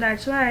required, so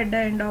that's why at the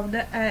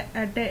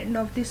end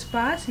of this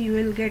pass you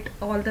will get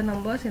all the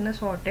numbers in a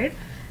sorted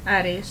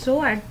array.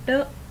 So at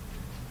the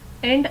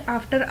end,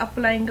 after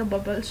applying a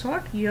bubble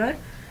sort, your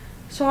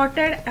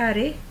sorted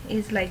array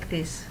is like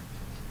this.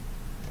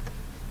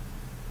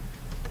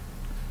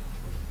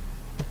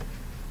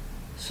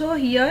 So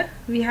here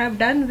we have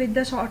done with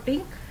the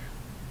sorting.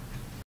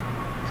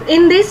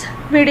 In this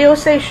video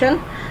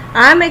session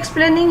I am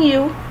explaining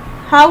you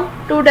how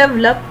to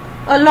develop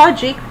a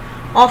logic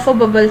of a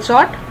bubble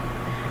sort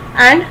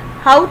and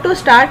how to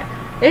start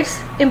its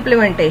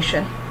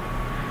implementation.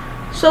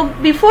 So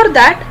before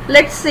that,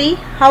 let's see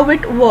how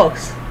it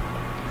works.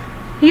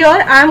 Here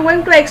I am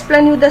going to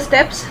explain you the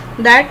steps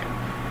that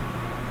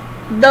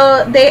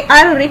they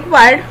are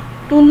required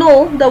to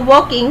know the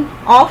working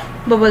of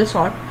bubble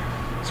sort.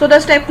 So the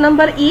step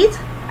number is,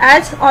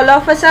 as all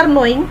of us are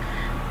knowing,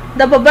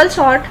 the bubble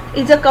sort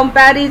is a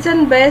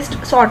comparison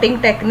based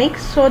sorting technique.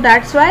 So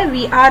that's why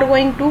we are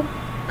going to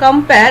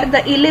compare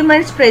the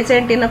elements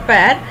present in a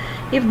pair.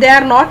 If they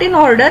are not in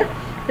order,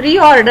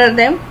 reorder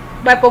them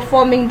by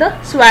performing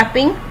the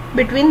swapping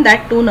between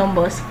that two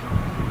numbers.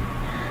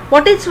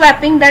 What is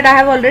swapping? That I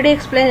have already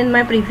explained in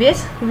my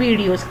previous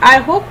videos. I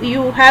hope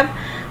you have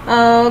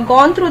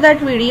gone through that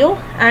video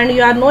and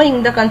you are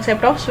knowing the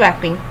concept of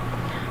swapping.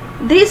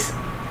 This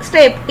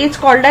step is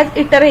called as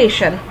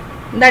iteration.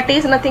 That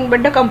is nothing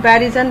but the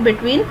comparison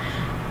between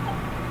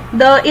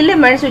the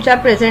elements which are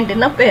present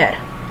in a pair.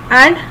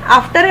 And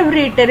after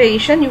every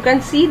iteration, you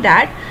can see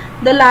that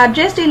the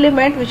largest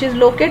element which is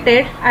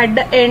located at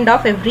the end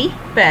of every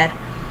pair.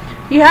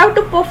 You have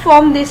to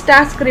perform this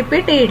task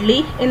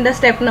repeatedly in the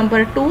step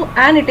number 2,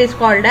 and it is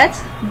called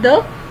as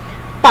the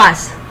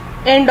pass.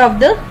 End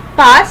of the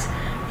pass,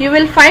 you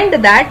will find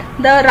that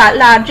the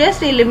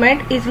largest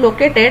element is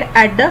located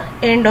at the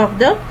end of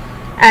the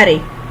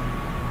array,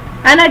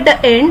 and at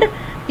the end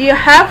you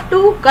have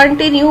to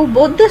continue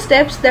both the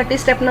steps, that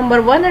is step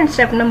number 1 and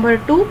step number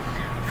 2,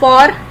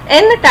 for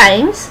n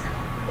times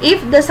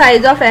if the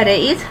size of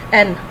array is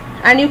n.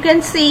 And you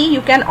can see,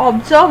 you can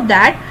observe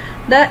that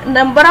the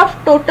number of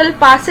total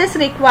passes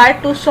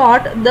required to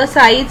sort the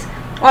size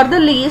or the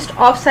list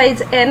of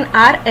size n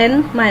are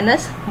n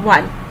minus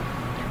 1,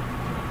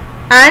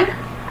 and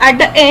at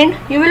the end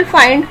you will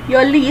find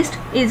your list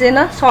is in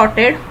a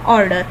sorted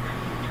order.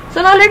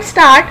 So now let's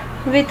start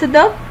with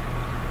the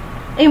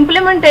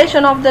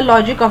implementation of the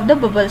logic of the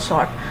bubble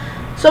sort.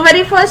 So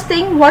very first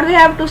thing, what we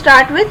have to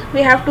start with,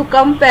 we have to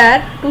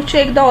compare to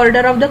check the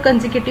order of the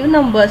consecutive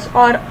numbers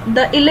or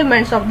the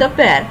elements of the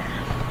pair.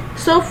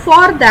 So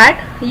for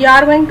that you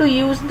are going to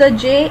use the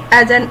j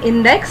as an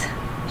index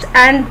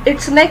and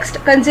its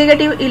next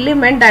consecutive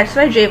element, that's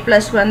why j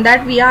plus 1,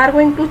 that we are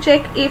going to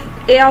check if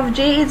a of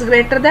j is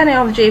greater than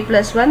a of j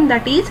plus 1.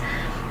 That is,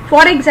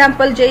 for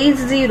example, j is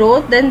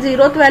 0, then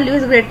 0th value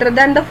is greater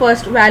than the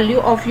first value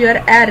of your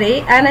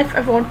array, and if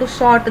I want to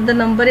sort the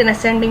number in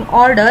ascending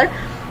order,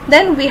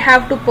 then we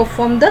have to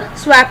perform the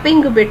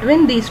swapping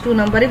between these two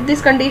numbers. If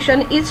this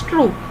condition is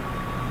true,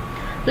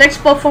 let's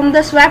perform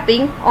the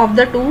swapping of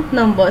the two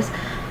numbers.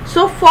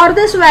 So for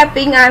the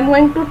swapping I am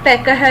going to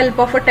take a help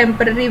of a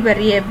temporary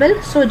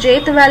variable. So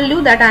jth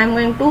value that I am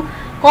going to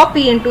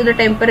copy into the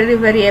temporary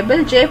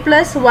variable, j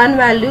plus 1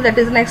 value, that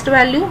is next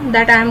value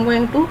that I am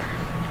going to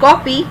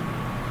copy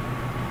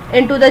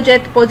into the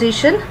jth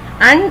position,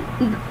 and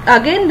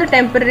again the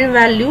temporary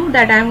value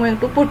that I am going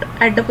to put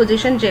at the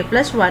position j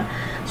plus 1.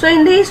 So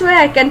in this way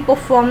I can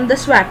perform the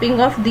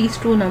swapping of these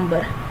two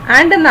numbers.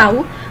 And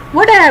now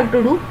what I have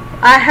to do,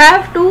 I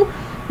have to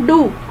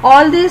do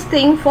all these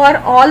things for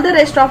all the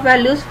rest of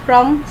values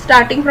from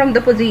starting from the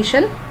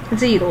position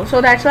 0.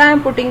 So that's why I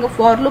am putting a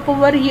for loop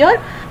over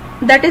here,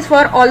 that is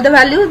for all the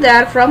values. They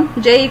are from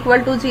j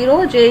equal to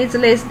 0, j is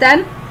less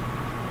than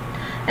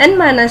n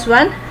minus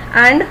 1,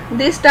 and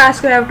this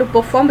task you have to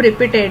perform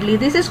repeatedly.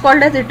 This is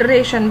called as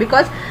iteration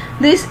because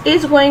this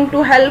is going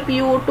to help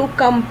you to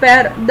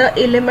compare the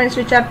elements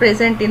which are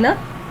present in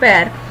a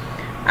pair,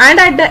 and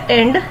at the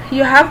end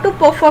you have to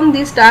perform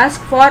this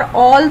task for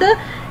all the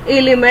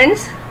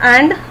elements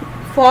and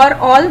for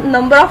all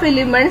number of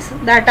elements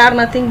that are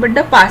nothing but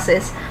the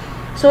passes.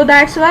 So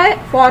that's why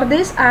for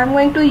this I am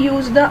going to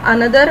use the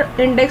another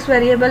index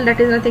variable, that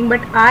is nothing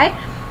but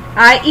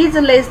I is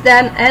less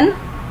than n,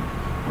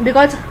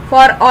 because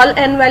for all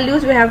n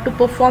values we have to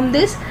perform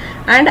this,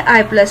 and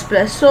I plus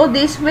plus. So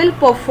this will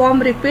perform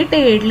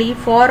repeatedly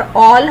for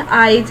all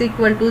I is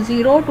equal to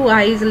 0 to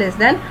I is less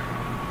than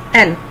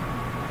n.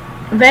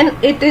 When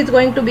it is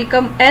going to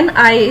become n,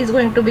 I is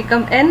going to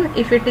become n.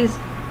 If it is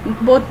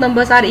both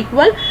numbers are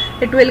equal,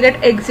 it will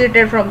get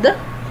exited from the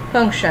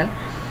function.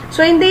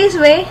 So in this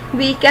way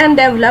we can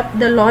develop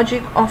the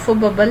logic of a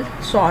bubble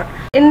sort.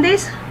 In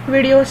this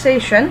video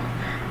session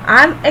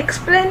I am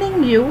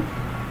explaining you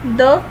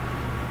the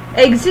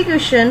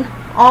execution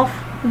of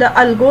the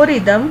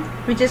algorithm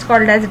which is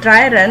called as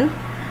dry run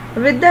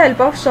with the help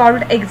of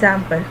solved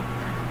example.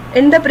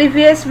 In the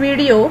previous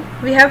video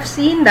we have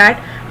seen that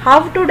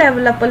how to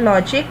develop a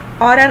logic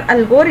or an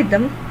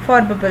algorithm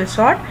for bubble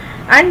sort,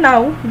 and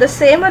now the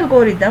same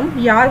algorithm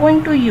we are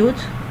going to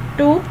use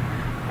to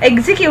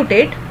execute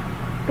it,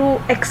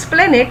 to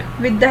explain it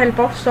with the help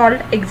of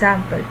solved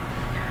example.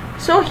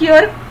 So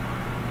here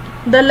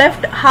the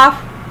left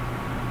half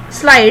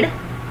slide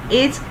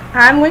is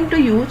I am going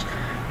to use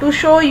to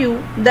show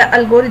you the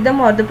algorithm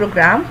or the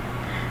program,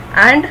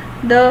 and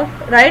the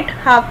right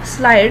half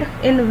slide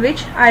in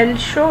which I will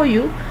show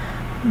you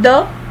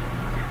the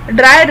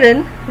dry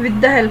run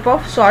with the help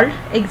of solved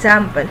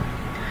example.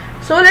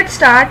 So let's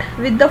start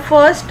with the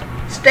first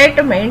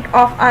statement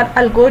of our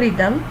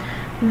algorithm,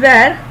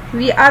 where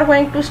we are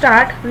going to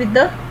start with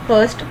the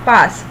first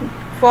pass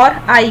for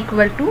I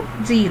equal to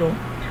 0.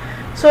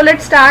 So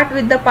let's start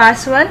with the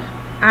pass 1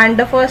 and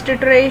the first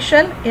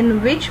iteration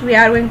in which we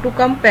are going to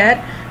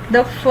compare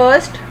the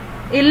first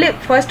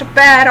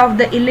pair of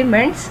the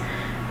elements.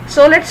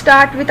 So let's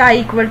start with I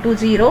equal to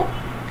 0.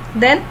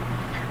 Then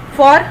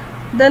for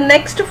the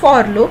next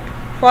for loop,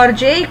 for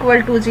j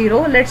equal to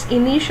 0, let's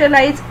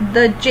initialize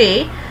the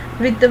j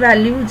with the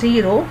value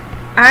 0,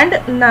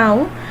 and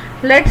now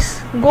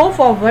let's go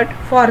forward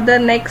for the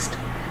next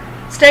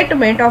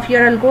statement of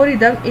your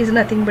algorithm is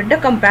nothing but the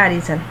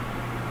comparison.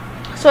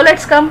 So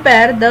let's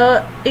compare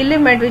the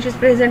element which is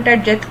present at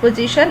jth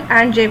position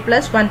and j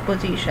plus 1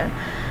 position.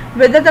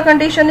 Whether the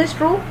condition is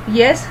true?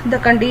 Yes, the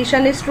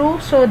condition is true.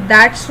 So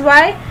that's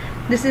why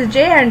this is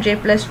j and j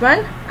plus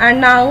 1.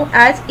 And now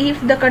as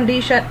if the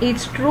condition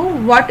is true,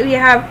 what we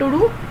have to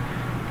do?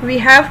 We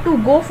have to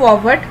go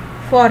forward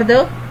for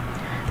the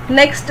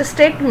next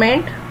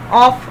statement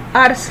of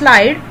our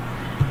slide,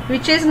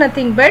 which is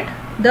nothing but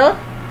the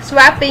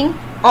swapping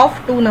of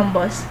two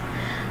numbers.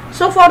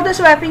 So for the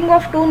swapping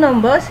of two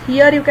numbers,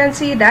 here you can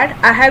see that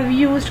I have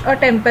used a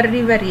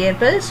temporary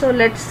variable. So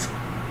let's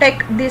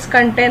take this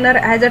container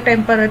as a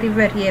temporary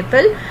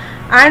variable,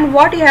 and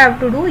what you have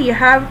to do, you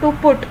have to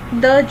put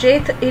the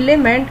jth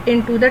element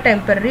into the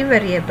temporary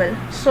variable.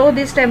 So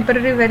this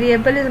temporary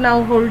variable is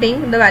now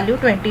holding the value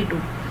 22.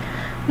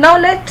 Now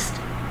let's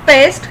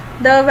paste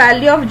the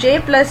value of j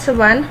plus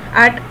 1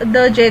 at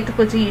the jth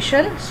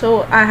position.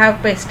 So I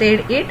have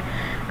pasted it,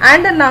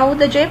 and now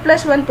the j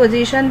plus 1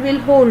 position will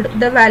hold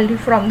the value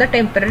from the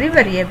temporary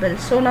variable.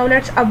 So now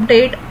let's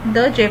update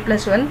the j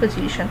plus 1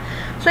 position.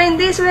 So in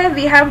this way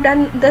we have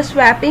done the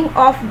swapping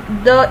of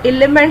the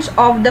elements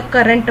of the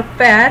current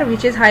pair,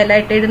 which is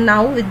highlighted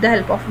now with the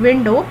help of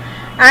window.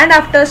 And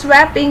after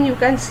swapping, you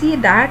can see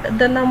that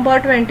the number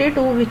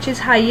 22, which is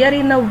higher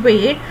in a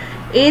weight,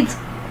 is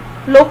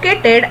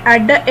located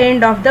at the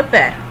end of the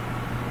pair.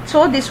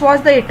 So this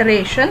was the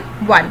iteration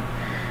 1.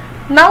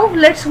 Now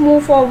let's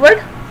move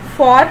forward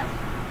for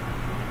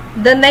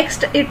the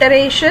next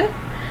iteration,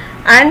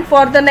 and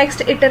for the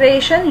next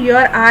iteration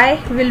your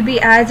I will be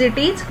as it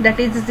is, that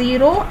is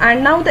 0,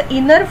 and now the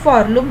inner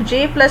for loop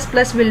j plus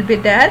plus will be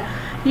there.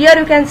 Here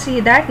you can see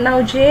that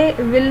now j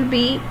will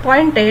be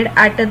pointed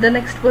at the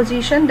next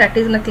position, that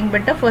is nothing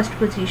but the first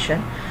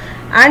position,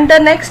 and the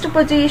next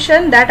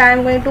position that I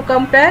am going to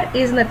compare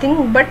is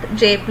nothing but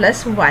j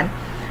plus 1.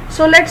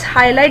 So let's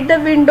highlight the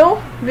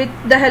window with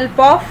the help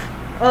of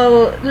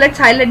let's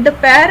highlight the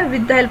pair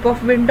with the help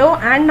of window,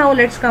 and now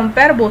let's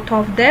compare both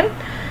of them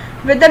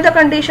whether the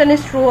condition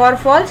is true or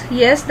false.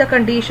 Yes, the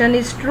condition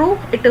is true.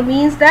 It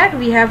means that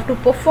we have to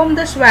perform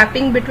the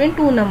swapping between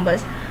two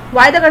numbers.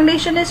 Why the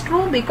condition is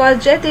true?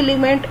 Because jth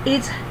element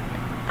is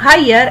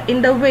higher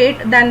in the weight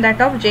than that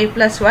of j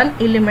plus 1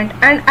 element,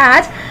 and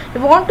as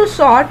we want to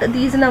sort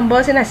these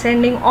numbers in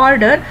ascending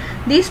order,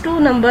 these two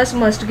numbers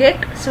must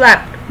get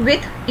swapped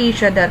with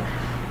each other.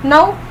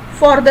 Now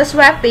for the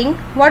swapping,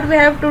 what we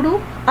have to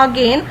do?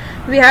 Again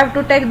we have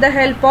to take the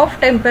help of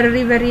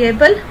temporary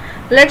variable.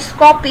 Let's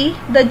copy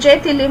the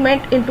jth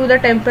element into the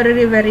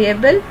temporary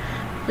variable.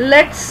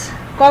 Let's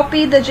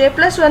copy the j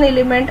plus 1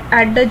 element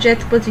at the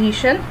jth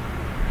position,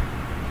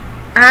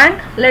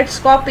 and let's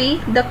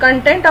copy the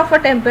content of a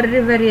temporary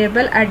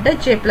variable at the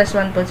j plus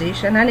 1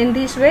 position, and in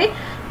this way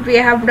we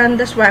have done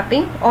the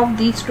swapping of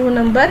these two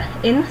numbers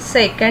in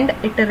second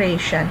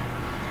iteration.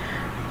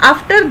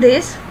 After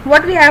this,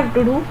 what we have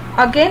to do?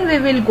 Again we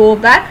will go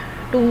back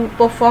to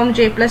perform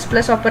j plus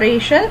plus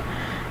operation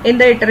in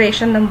the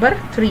iteration number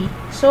 3.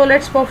 So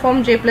let's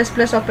perform j plus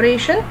plus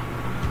operation.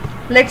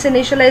 Let's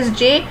initialize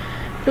j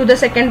to the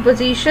second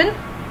position.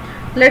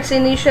 Let's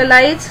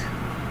initialize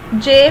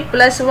j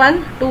plus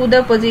 1 to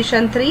the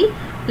position 3.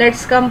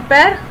 Let's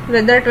compare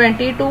whether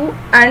 22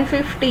 and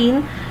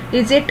 15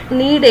 is it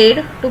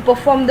needed to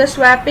perform the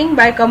swapping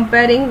by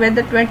comparing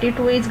whether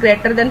 22 is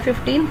greater than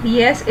 15.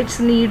 Yes, it's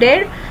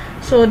needed.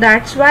 So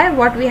that's why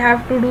what we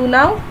have to do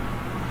now,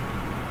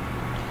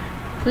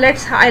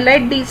 let's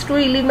highlight these two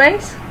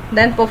elements,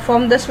 then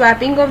perform the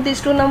swapping of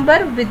these two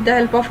numbers with the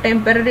help of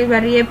temporary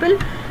variable.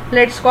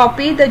 Let's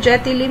copy the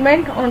jth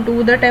element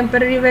onto the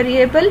temporary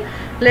variable.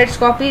 Let's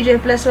copy j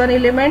plus 1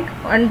 element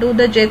onto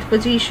the jth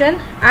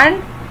position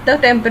and the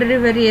temporary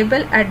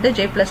variable at the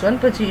j plus 1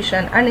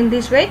 position, and in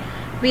this way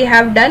we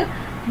have done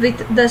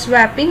with the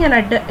swapping, and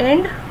at the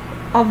end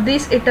of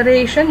this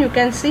iteration you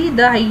can see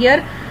the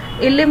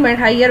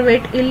higher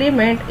weight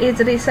element is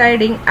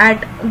residing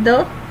at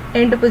the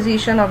end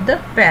position of the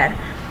pair.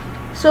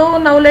 So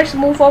now let's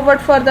move forward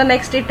for the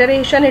next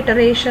iteration,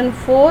 iteration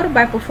 4,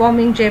 by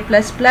performing j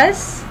plus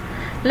plus.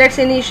 Let's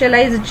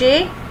initialize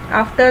j.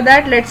 After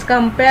that let's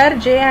compare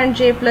j and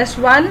j plus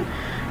 1.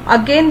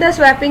 Again the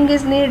swapping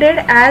is needed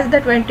as the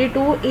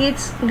 22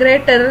 is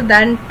greater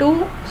than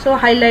 2. So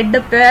highlight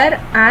the pair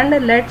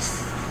and let's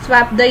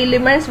swap the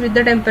elements with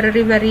the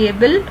temporary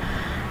variable,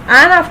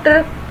 and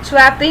after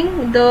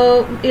swapping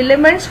the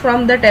elements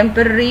from the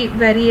temporary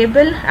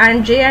variable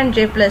and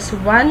j plus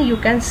 1, you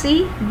can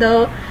see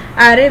the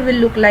array will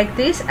look like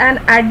this, and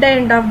at the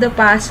end of the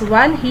pass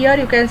 1, here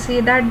you can see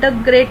that the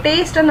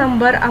greatest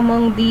number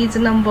among these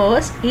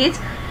numbers is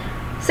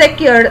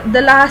secured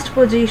the last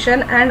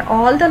position, and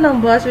all the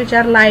numbers which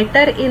are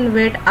lighter in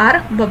weight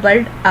are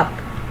bubbled up.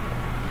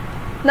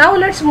 Now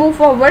let's move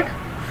forward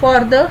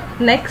for the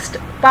next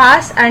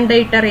pass and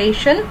the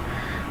iteration.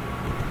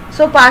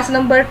 So pass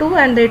number 2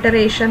 and the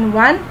iteration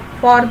 1.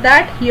 For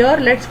that, here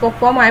let's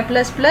perform I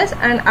plus plus,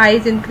 and I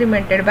is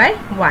incremented by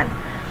 1.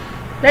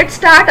 Let's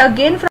start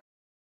again from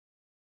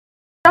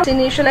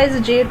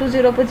initialize j to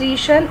 0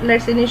 position.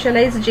 Let's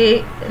initialize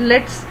j.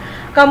 Let's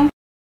compare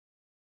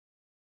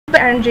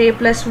and j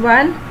plus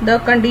 1. The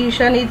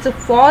condition is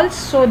false,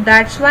 so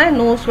that's why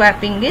no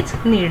swapping is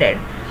needed.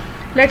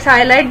 Let's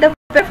highlight the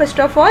pair first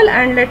of all,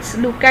 and let's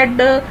look at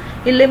the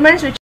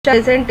elements which are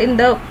present in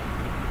the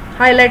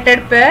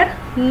highlighted pair.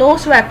 No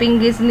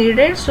swapping is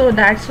needed, so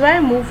that's why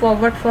move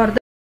forward for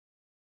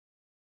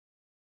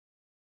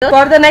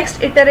the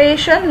next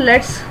iteration.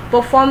 Let's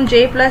perform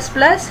j plus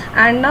plus,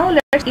 and now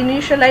let's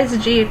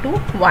initialize j to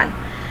 1,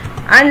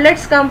 and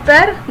let's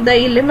compare the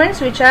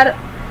elements which are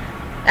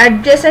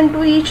adjacent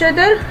to each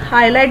other.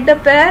 Highlight the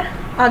pair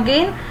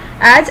again,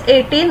 as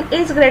 18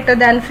 is greater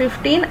than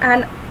 15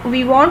 and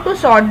we want to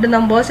sort the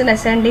numbers in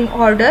ascending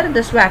order,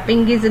 the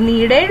swapping is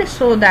needed,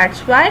 so that's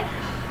why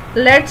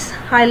let's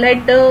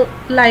highlight the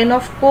line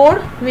of code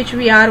which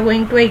we are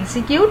going to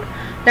execute,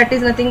 that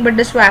is nothing but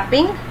the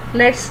swapping.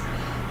 Let's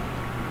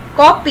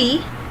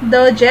copy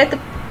the jth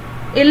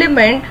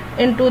element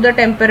into the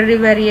temporary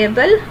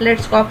variable.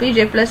 Let's copy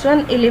j plus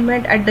 1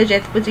 element at the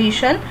jth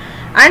position,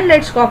 and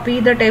let's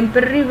copy the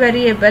temporary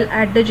variable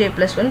at the j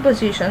plus 1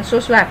 position. So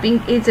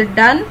swapping is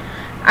done,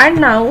 and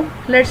now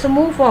let's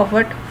move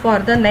forward for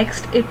the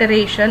next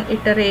iteration,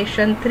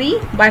 iteration 3,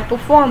 by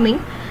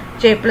performing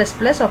j plus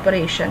plus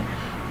operation.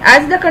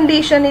 As the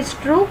condition is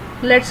true,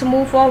 let's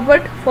move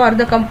forward for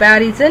the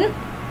comparison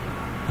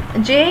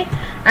j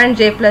and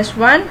j plus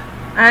 1,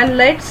 and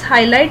let's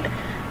highlight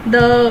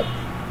the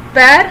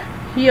pair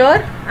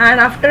here, and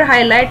after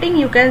highlighting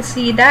you can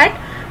see that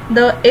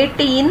the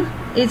 18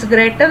 is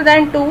greater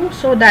than 2,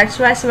 so that's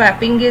why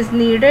swapping is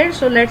needed.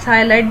 So let's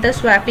highlight the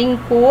swapping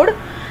code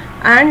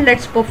and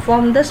let's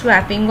perform the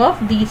swapping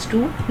of these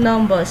two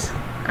numbers.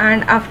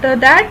 And after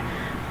that,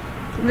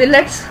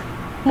 let's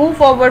move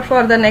forward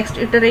for the next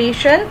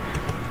iteration.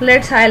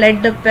 Let's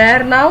highlight the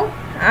pair now,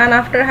 and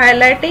after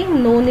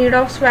highlighting, no need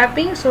of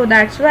swapping, so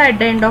that's why at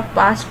the end of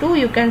pass 2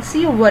 you can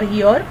see over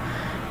here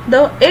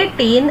the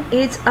 18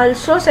 is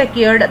also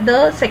secured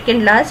the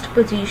second last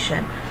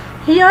position.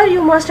 Here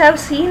you must have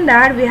seen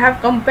that we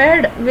have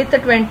compared with the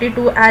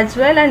 22 as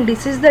well, and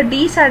this is the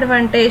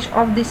disadvantage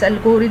of this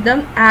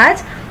algorithm,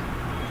 as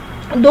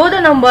though the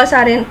numbers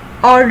are in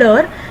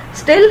order,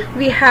 still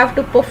we have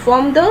to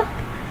perform the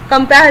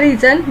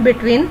comparison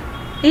between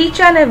each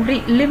and every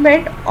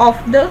element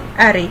of the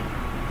array.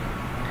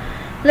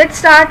 Let's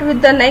start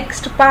with the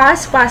next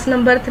pass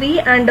number 3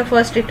 and the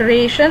first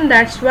iteration.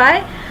 That's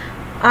why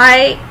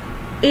I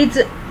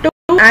is 2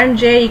 and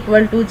j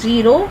equal to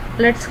 0.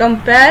 Let's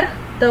compare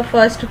the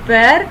first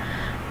pair,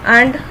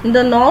 and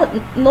the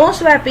no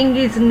swapping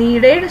is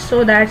needed,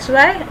 so that's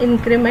why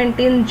increment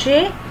in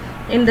j.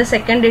 In the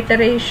second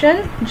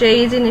iteration,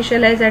 j is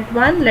initialized at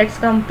 1. Let's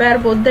compare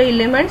both the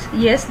elements.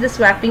 Yes, the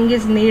swapping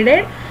is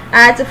needed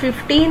as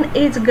 15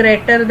 is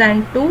greater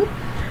than 2.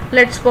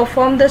 Let's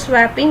perform the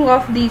swapping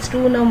of these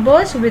two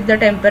numbers with the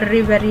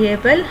temporary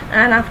variable,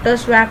 and after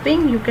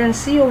swapping you can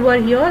see over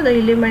here the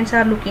elements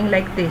are looking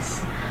like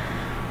this.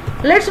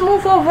 Let's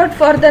move forward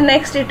for the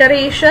next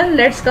iteration.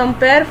 Let's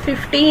compare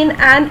 15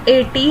 and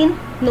 18.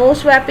 No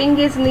swapping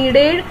is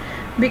needed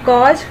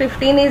because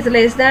 15 is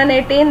less than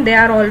 18. They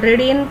are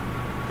already in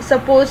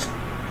supposed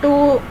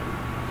to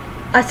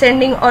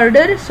ascending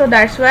order, so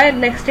that's why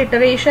next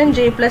iteration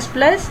j++.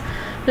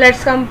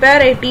 Let's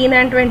compare 18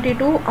 and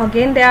 22.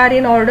 Again they are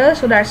in order,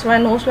 so that's why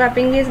no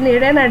swapping is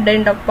needed. At the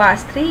end of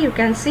pass 3 you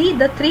can see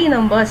the three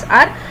numbers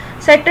are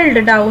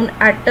settled down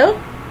at the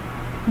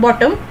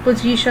bottom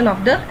position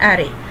of the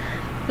array.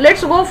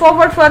 Let's go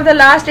forward for the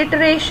last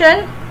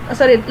iteration,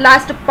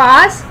 last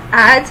pass,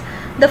 as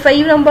the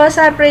 5 numbers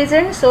are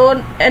present,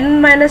 so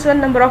n-1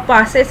 number of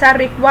passes are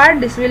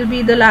required. This will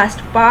be the last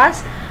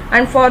pass,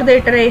 and for the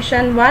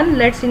iteration 1,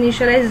 let's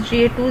initialize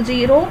j to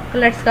 0.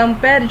 Let's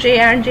compare j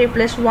and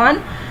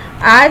j+1,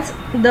 as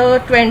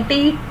the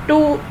 12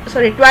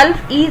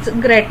 is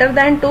greater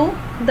than 2.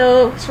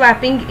 The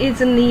swapping is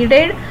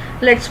needed.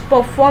 Let's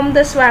perform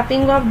the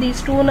swapping of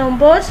these two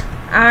numbers,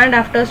 and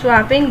after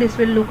swapping this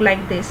will look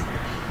like this.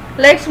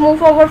 Let's move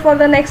forward for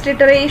the next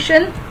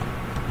iteration.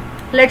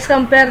 Let's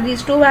compare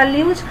these two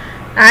values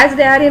as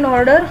they are in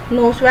order.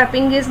 No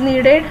swapping is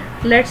needed.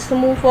 Let's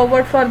move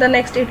forward for the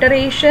next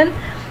iteration.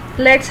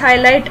 Let's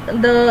highlight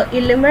the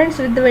elements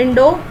with the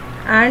window,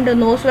 and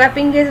no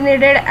swapping is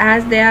needed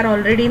as they are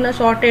already in a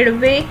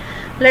sorted way.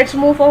 Let's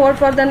move forward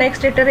for the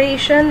next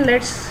iteration.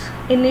 Let's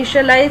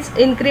initialize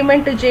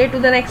increment j to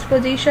the next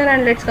position,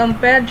 and let's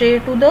compare j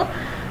to the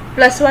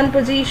 +1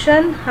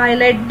 position.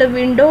 Highlight the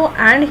window,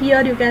 and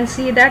here you can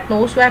see that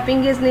no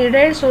swapping is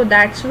needed, so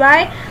that's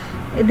why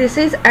this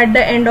is at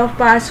the end of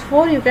pass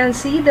 4. You can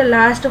see the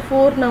last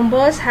 4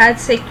 numbers had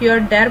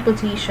secured their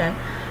position.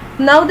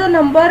 Now the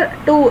number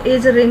 2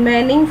 is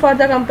remaining for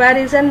the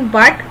comparison,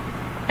 but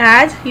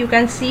as you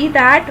can see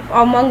that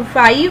among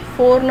 5,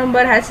 4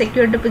 number has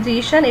secured the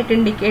position. It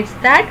indicates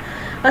that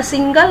a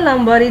single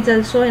number is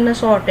also in a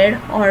sorted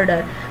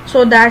order,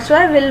 so that's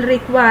why we'll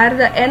require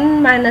the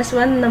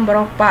n-1 number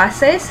of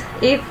passes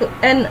if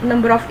n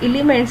number of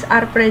elements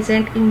are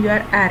present in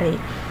your array.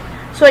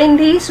 So in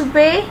this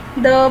way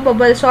the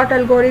bubble sort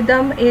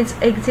algorithm is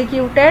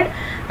executed,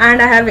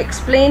 and I have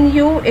explained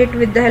you it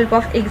with the help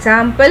of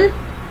example.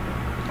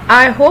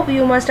 I hope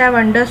you must have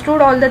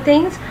understood all the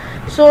things.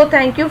 So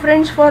thank you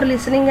friends for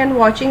listening and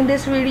watching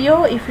this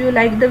video. If you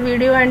like the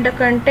video and the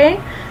content,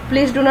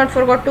 please do not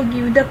forget to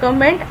give the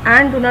comment,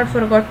 and do not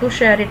forget to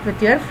share it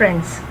with your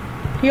friends.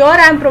 Here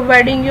I am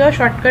providing you a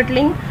shortcut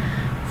link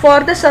for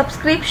the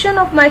subscription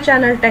of my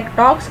channel Tech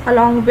Talks.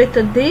 Along with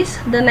this,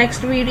 the next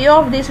video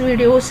of this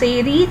video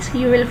series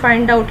you will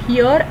find out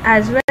here,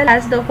 as well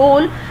as the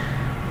whole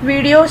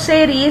video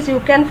series you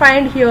can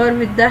find here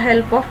with the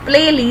help of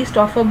playlist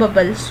of a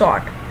bubble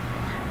sort.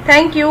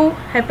 Thank you.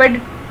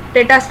 Happy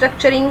data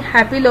structuring,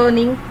 happy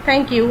learning.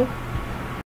 Thank you.